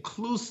 and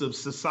inclusive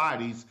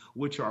societies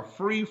which are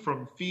free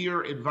from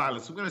fear and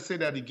violence. I'm going to say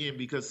that again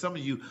because some of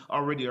you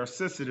already are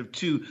sensitive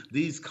to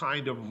these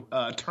kind of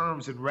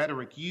terms and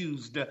rhetoric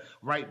used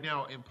right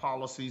now in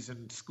policies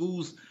and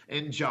schools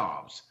and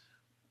jobs.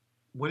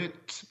 When it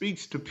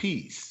speaks to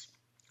peace,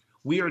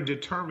 we are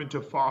determined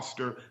to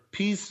foster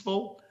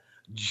peaceful,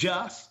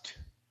 just,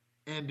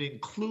 and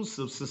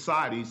inclusive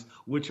societies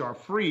which are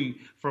free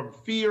from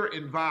fear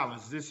and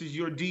violence. This is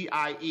your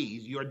DIE,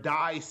 your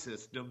DIE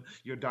system,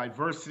 your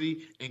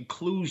diversity,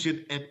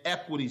 inclusion, and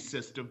equity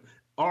system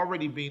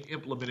already being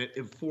implemented,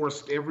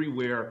 enforced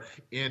everywhere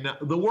in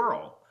the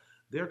world.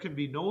 There can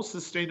be no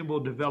sustainable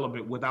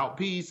development without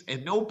peace,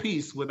 and no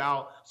peace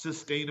without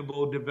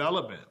sustainable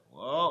development.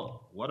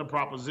 Whoa, what a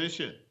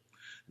proposition.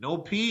 No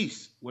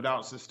peace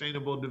without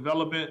sustainable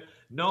development,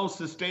 no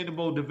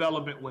sustainable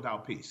development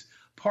without peace.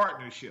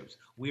 Partnerships.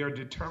 We are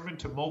determined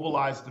to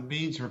mobilize the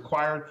means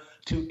required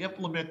to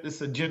implement this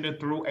agenda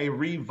through a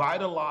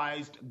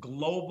revitalized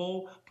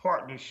global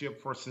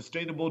partnership for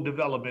sustainable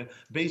development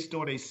based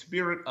on a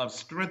spirit of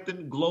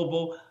strengthened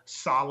global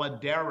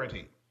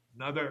solidarity.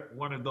 Another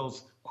one of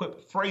those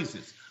quick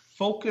phrases,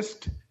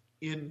 focused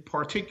in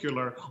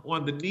particular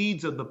on the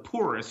needs of the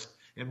poorest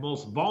and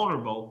most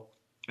vulnerable,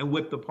 and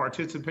with the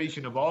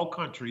participation of all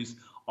countries,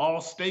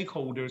 all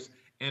stakeholders,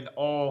 and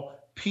all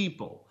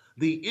people.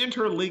 The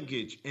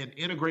interlinkage and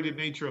integrated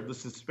nature of the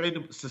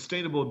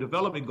sustainable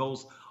development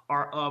goals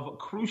are of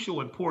crucial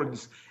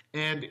importance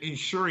and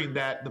ensuring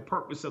that the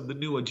purpose of the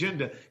new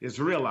agenda is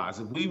realized.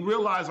 If we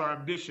realize our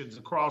ambitions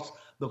across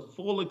the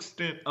full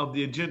extent of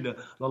the agenda,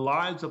 the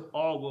lives of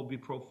all will be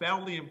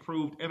profoundly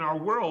improved and our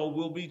world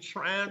will be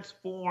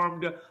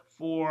transformed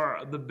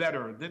for the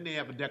better. Then they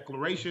have a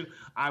declaration.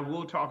 I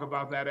will talk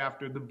about that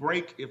after the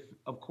break if,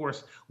 of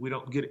course, we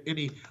don't get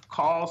any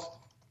calls.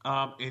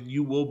 And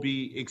you will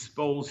be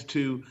exposed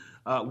to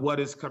what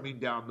is coming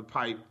down the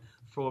pipe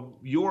from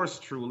yours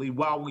truly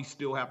while we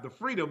still have the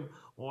freedom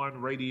on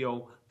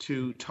radio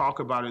to talk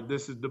about it.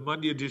 This is the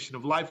Monday edition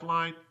of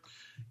Lifeline.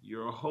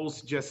 Your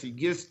host, Jesse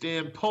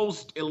Gistan.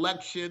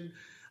 Post-election,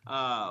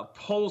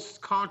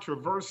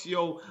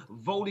 post-controversial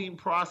voting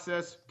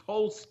process,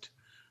 post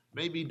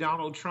maybe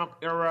Donald Trump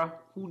era,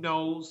 who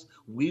knows?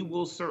 We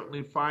will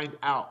certainly find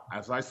out.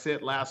 As I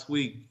said last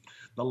week,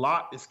 the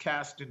lot is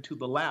cast into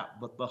the lap,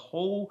 but the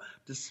whole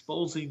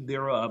disposing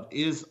thereof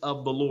is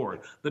of the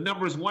Lord. The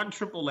number is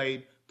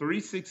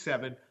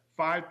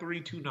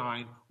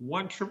 1-888-367-5329,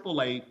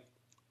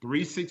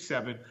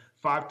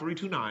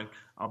 1-888-367-5329.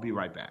 I'll be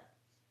right back.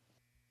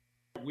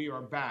 We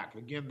are back.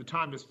 Again, the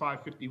time is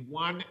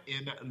 5:51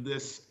 in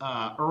this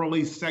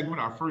early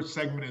segment. Our first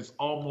segment is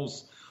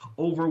almost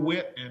over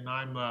with, and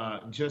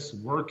I'm just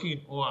working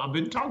on, I've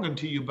been talking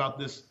to you about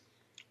this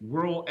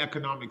World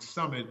Economic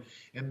Summit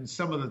and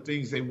some of the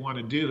things they want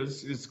to do.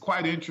 It's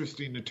quite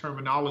interesting, the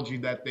terminology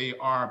that they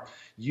are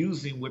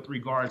using with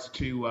regards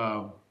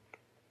to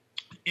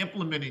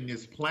implementing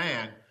this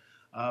plan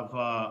of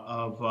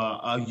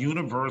a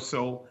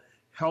universal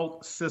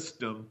health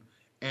system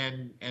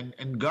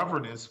and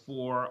governance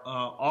for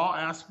all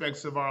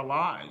aspects of our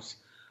lives.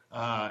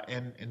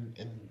 And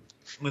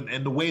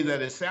the way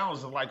that it sounds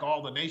is like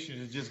all the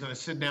nations are just going to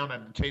sit down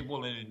at the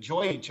table and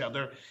enjoy each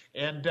other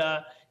and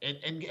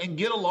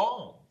get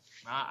along.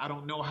 I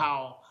don't know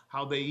how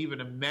they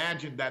even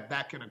imagine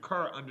that can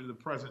occur under the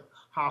present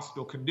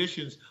hostile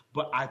conditions,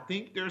 but I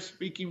think they're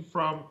speaking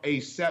from a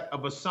set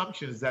of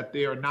assumptions that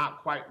they are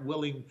not quite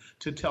willing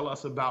to tell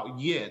us about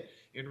yet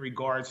in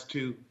regards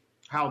to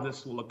how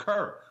this will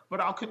occur. But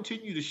I'll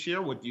continue to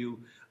share with you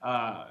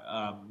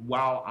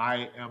while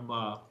I am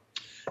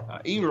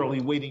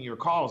eagerly waiting your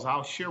calls.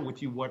 I'll share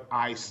with you what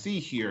I see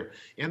here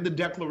in the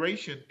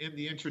declaration, in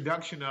the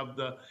introduction of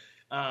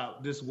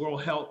this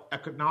World Health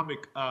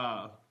Economic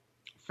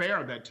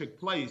Fair that took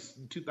place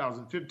in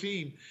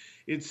 2015.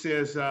 It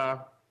says,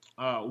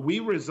 we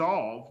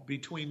resolve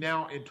between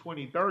now and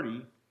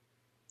 2030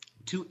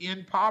 to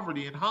end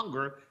poverty and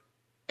hunger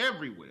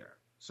everywhere.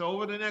 So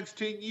over the next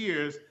 10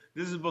 years,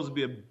 this is supposed to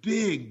be a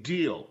big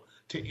deal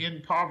to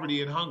end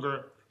poverty and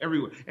hunger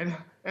everywhere.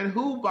 And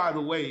who, by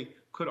the way,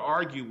 could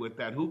argue with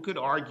that? Who could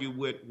argue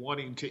with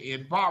wanting to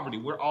end poverty?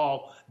 We're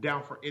all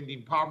down for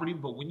ending poverty,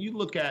 but when you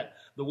look at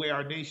the way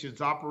our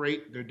nations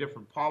operate, their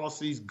different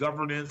policies,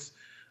 governance,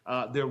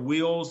 their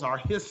wills, our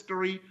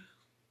history,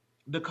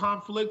 the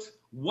conflicts,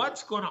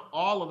 what's going to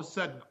all of a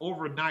sudden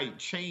overnight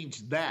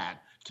change that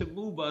to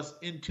move us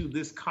into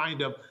this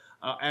kind of,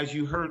 as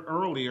you heard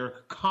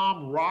earlier,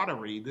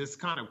 camaraderie, this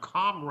kind of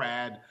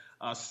comrade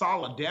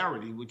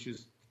solidarity, which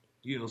is,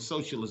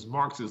 socialist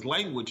Marxist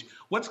language?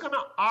 What's going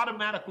to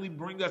automatically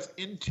bring us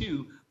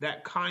into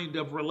that kind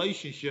of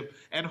relationship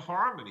and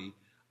harmony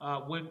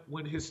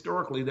when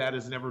historically that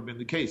has never been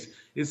the case?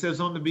 It says,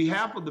 on the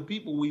behalf of the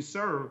people we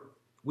serve,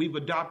 we've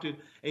adopted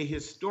a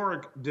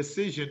historic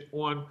decision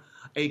on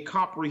a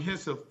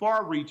comprehensive,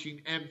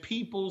 far-reaching, and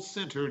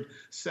people-centered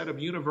set of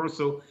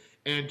universal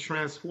and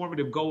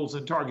transformative goals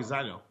and targets.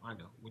 I know.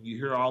 When you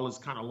hear all this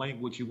kind of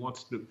language,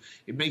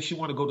 it makes you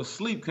want to go to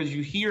sleep because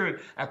you hear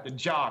it at the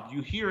job,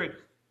 you hear it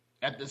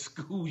at the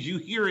schools, you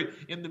hear it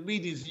in the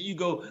meetings, and you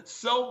go,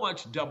 so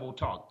much double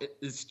talk.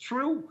 It's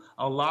true.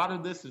 A lot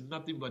of this is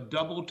nothing but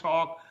double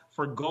talk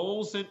for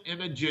goals and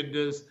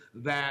agendas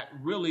that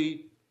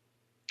really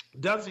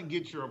doesn't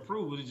get your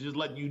approval. It's just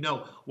letting you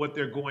know what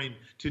they're going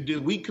to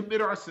do. We commit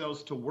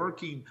ourselves to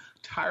working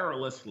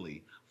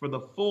tirelessly for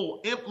the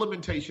full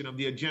implementation of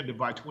the agenda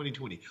by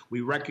 2020.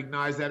 We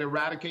recognize that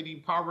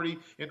eradicating poverty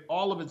in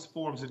all of its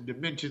forms and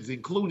dimensions,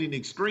 including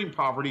extreme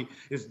poverty,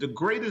 is the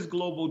greatest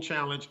global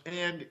challenge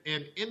and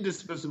an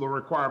indispensable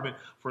requirement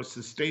for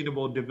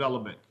sustainable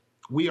development.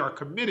 We are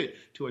committed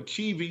to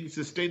achieving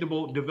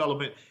sustainable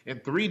development in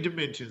 3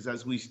 dimensions,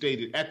 as we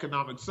stated: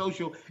 economic,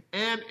 social,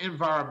 and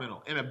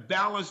environmental, in a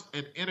balanced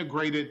and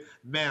integrated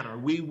manner.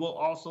 We will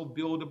also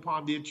build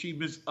upon the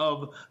achievements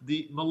of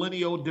the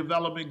Millennial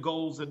Development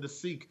Goals and to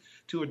seek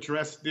to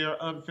address their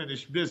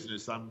unfinished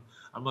business. I'm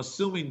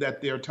assuming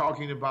that they're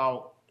talking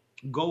about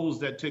goals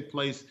that took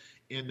place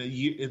in the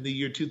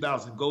year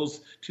 2000,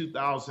 goals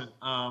 2000,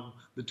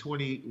 the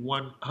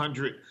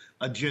 2100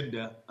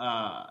 agenda.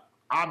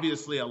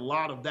 Obviously, a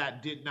lot of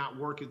that did not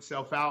work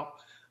itself out,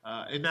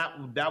 and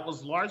that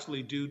was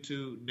largely due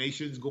to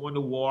nations going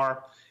to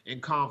war and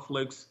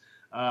conflicts,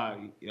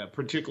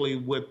 particularly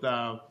with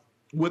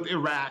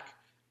Iraq,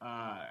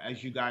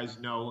 as you guys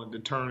know, at the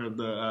turn of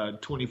the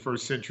 21st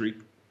century.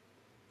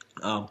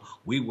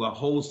 We were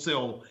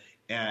wholesale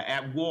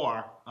at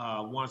war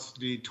once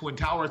the Twin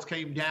Towers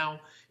came down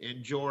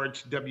and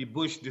George W.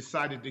 Bush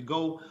decided to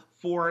go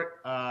for it.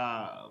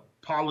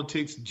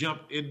 Politics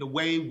jumped in the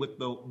way with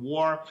the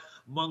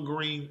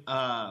war-mongering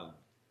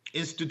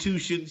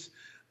institutions,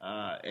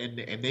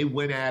 and they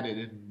went at it,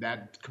 and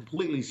that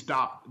completely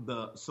stopped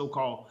the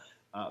so-called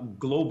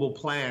global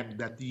plan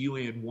that the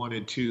UN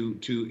wanted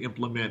to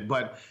implement.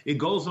 But it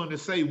goes on to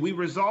say, we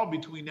resolve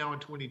between now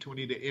and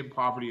 2020 to end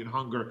poverty and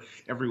hunger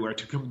everywhere,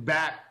 to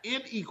combat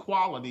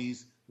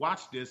inequalities,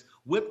 watch this,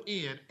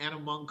 within and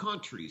among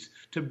countries,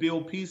 to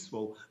build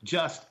peaceful,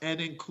 just, and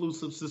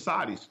inclusive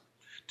societies,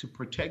 to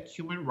protect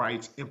human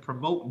rights and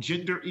promote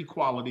gender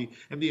equality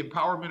and the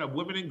empowerment of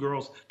women and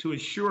girls, to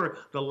ensure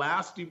the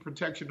lasting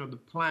protection of the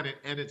planet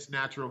and its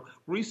natural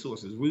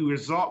resources. We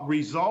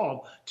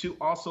resolve to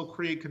also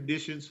create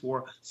conditions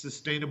for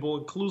sustainable,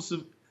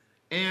 inclusive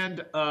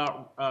and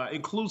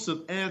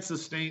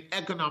sustained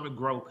economic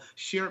growth,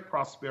 shared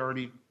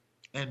prosperity,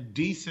 and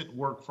decent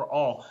work for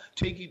all,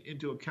 taking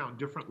into account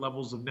different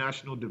levels of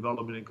national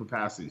development and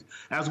capacities.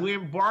 As we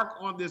embark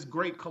on this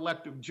great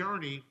collective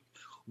journey,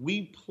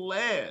 we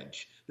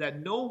pledge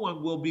that no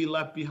one will be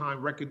left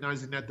behind,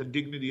 recognizing that the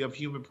dignity of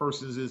human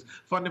persons is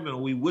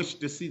fundamental. We wish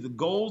to see the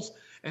goals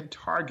and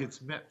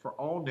targets met for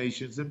all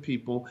nations and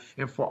people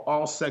and for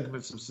all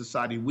segments of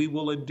society. We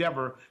will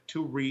endeavor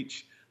to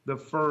reach the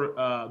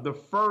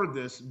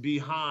furthest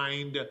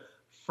behind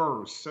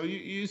first. So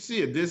you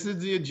see it. This is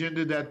the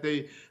agenda that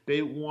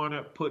they want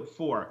to put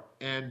forth.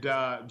 And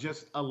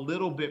just a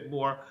little bit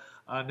more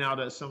now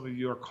that some of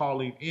you are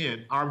calling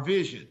in, our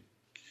vision.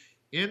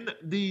 In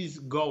these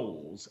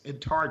goals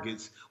and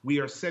targets, we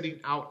are setting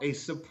out a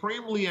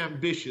supremely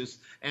ambitious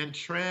and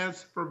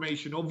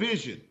transformational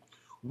vision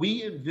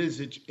We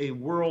envisage a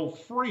world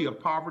free of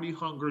poverty,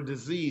 hunger,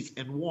 disease,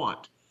 and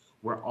want,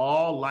 where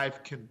all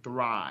life can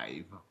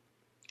thrive.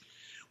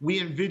 We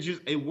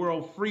envision a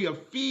world free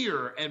of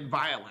fear and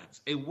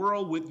violence, a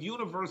world with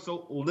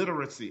universal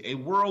literacy, a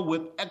world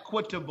with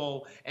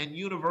equitable and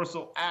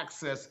universal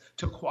access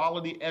to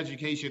quality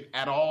education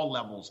at all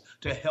levels,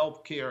 to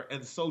health care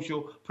and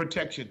social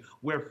protection,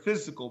 where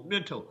physical,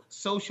 mental,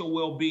 social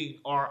well-being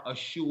are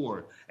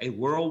assured, a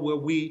world where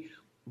we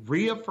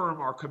reaffirm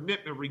our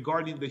commitment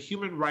regarding the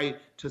human right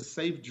to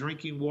safe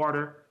drinking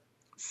water,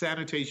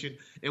 sanitation,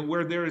 and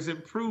where there is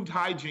improved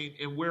hygiene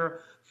and where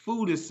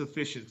food is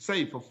sufficient,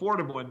 safe,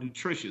 affordable, and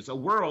nutritious. A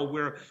world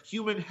where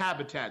human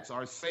habitats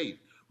are safe,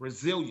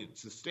 resilient,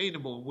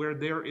 sustainable, and where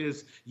there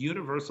is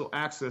universal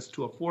access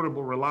to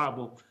affordable,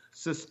 reliable,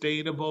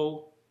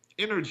 sustainable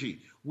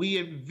energy. We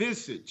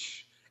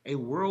envisage a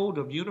world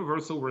of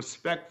universal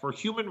respect for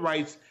human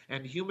rights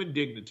and human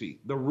dignity,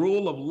 the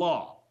rule of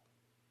law.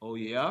 Oh,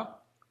 yeah?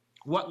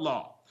 What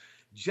law?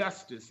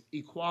 Justice,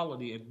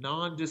 equality, and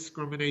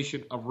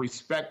non-discrimination, of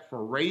respect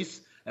for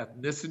race,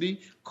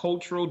 ethnicity,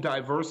 cultural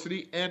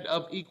diversity, and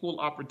of equal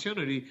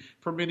opportunity,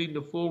 permitting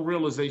the full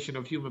realization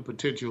of human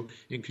potential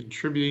and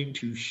contributing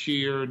to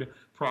shared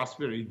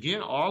prosperity.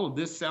 Again, all of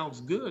this sounds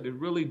good. It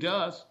really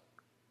does.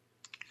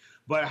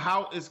 But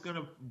how it's going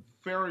to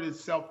ferret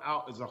itself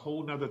out is a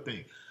whole nother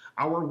thing.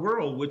 Our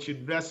world, which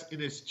invests in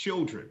its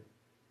children.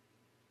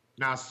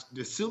 Now, as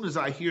soon as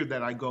I hear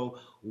that, I go,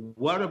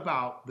 what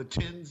about the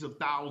tens of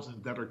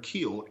thousands that are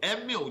killed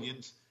and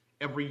millions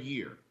every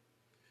year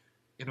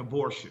in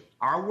abortion?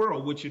 Our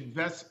world, which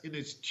invests in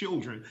its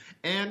children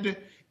and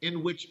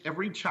in which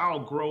every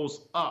child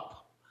grows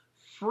up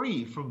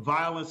free from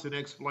violence and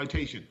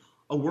exploitation.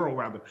 A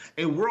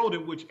world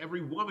in which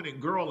every woman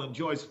and girl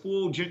enjoys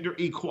full gender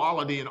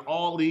equality and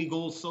all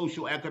legal,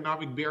 social,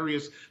 economic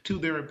barriers to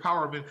their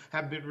empowerment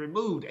have been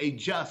removed. A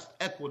just,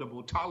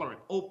 equitable, tolerant,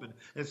 open,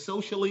 and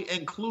socially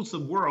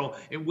inclusive world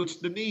in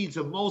which the needs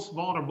of the most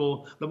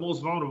vulnerable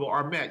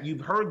are met. You've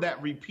heard that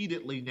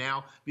repeatedly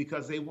now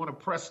because they want to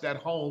press that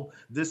home.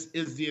 This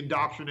is the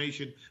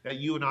indoctrination that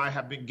you and I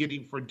have been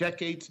getting for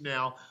decades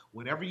now.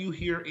 Whenever you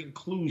hear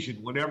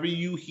inclusion, whenever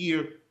you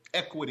hear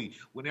equity,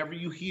 whenever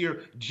you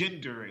hear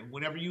gender, and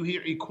whenever you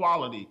hear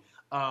equality,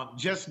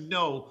 just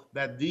know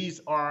that these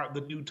are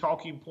the new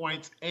talking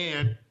points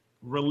and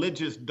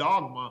religious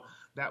dogma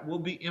that will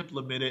be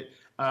implemented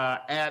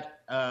at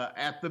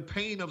the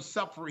pain of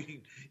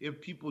suffering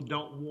if people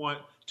don't want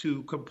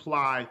to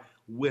comply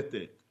with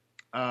it.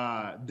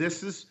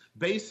 This is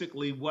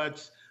basically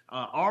what's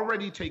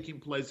already taking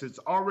place. It's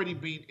already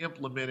being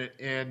implemented,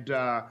 and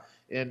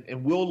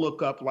we'll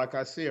look up, like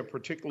I said,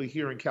 particularly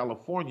here in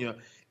California.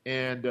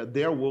 And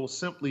there will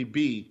simply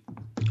be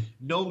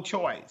no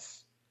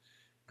choice.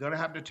 Going to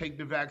have to take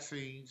the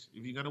vaccines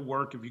if you're going to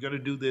work, if you're going to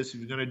do this, if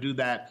you're going to do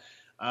that.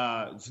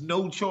 It's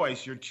no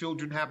choice. Your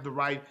children have the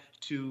right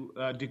to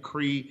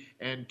decree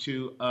and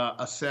to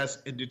assess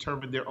and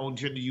determine their own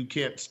gender. You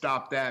can't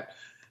stop that.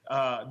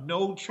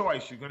 No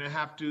choice. You're going to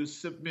have to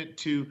submit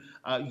to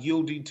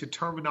yielding to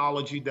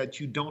terminology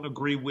that you don't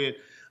agree with,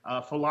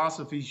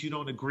 philosophies you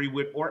don't agree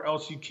with, or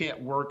else you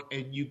can't work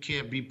and you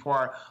can't be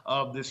part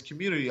of this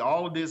community.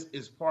 All of this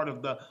is part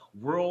of the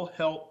World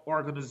Health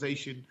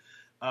Organization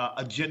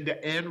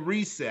agenda and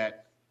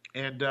reset,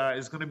 and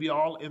it's going to be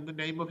all in the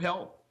name of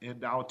health.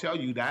 And I'll tell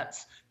you,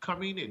 that's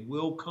coming. It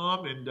will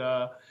come, and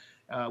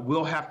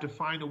we'll have to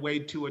find a way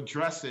to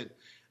address it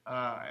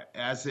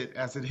as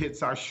it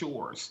hits our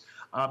shores.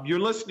 You're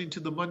listening to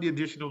the Monday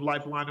edition of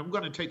Lifeline. I'm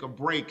going to take a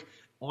break.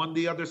 On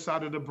the other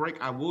side of the break,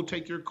 I will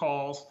take your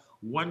calls.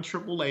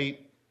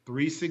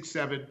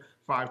 1-888-367-5329,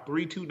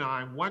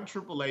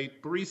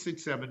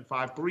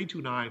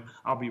 1-888-367-5329.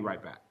 I'll be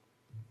right back.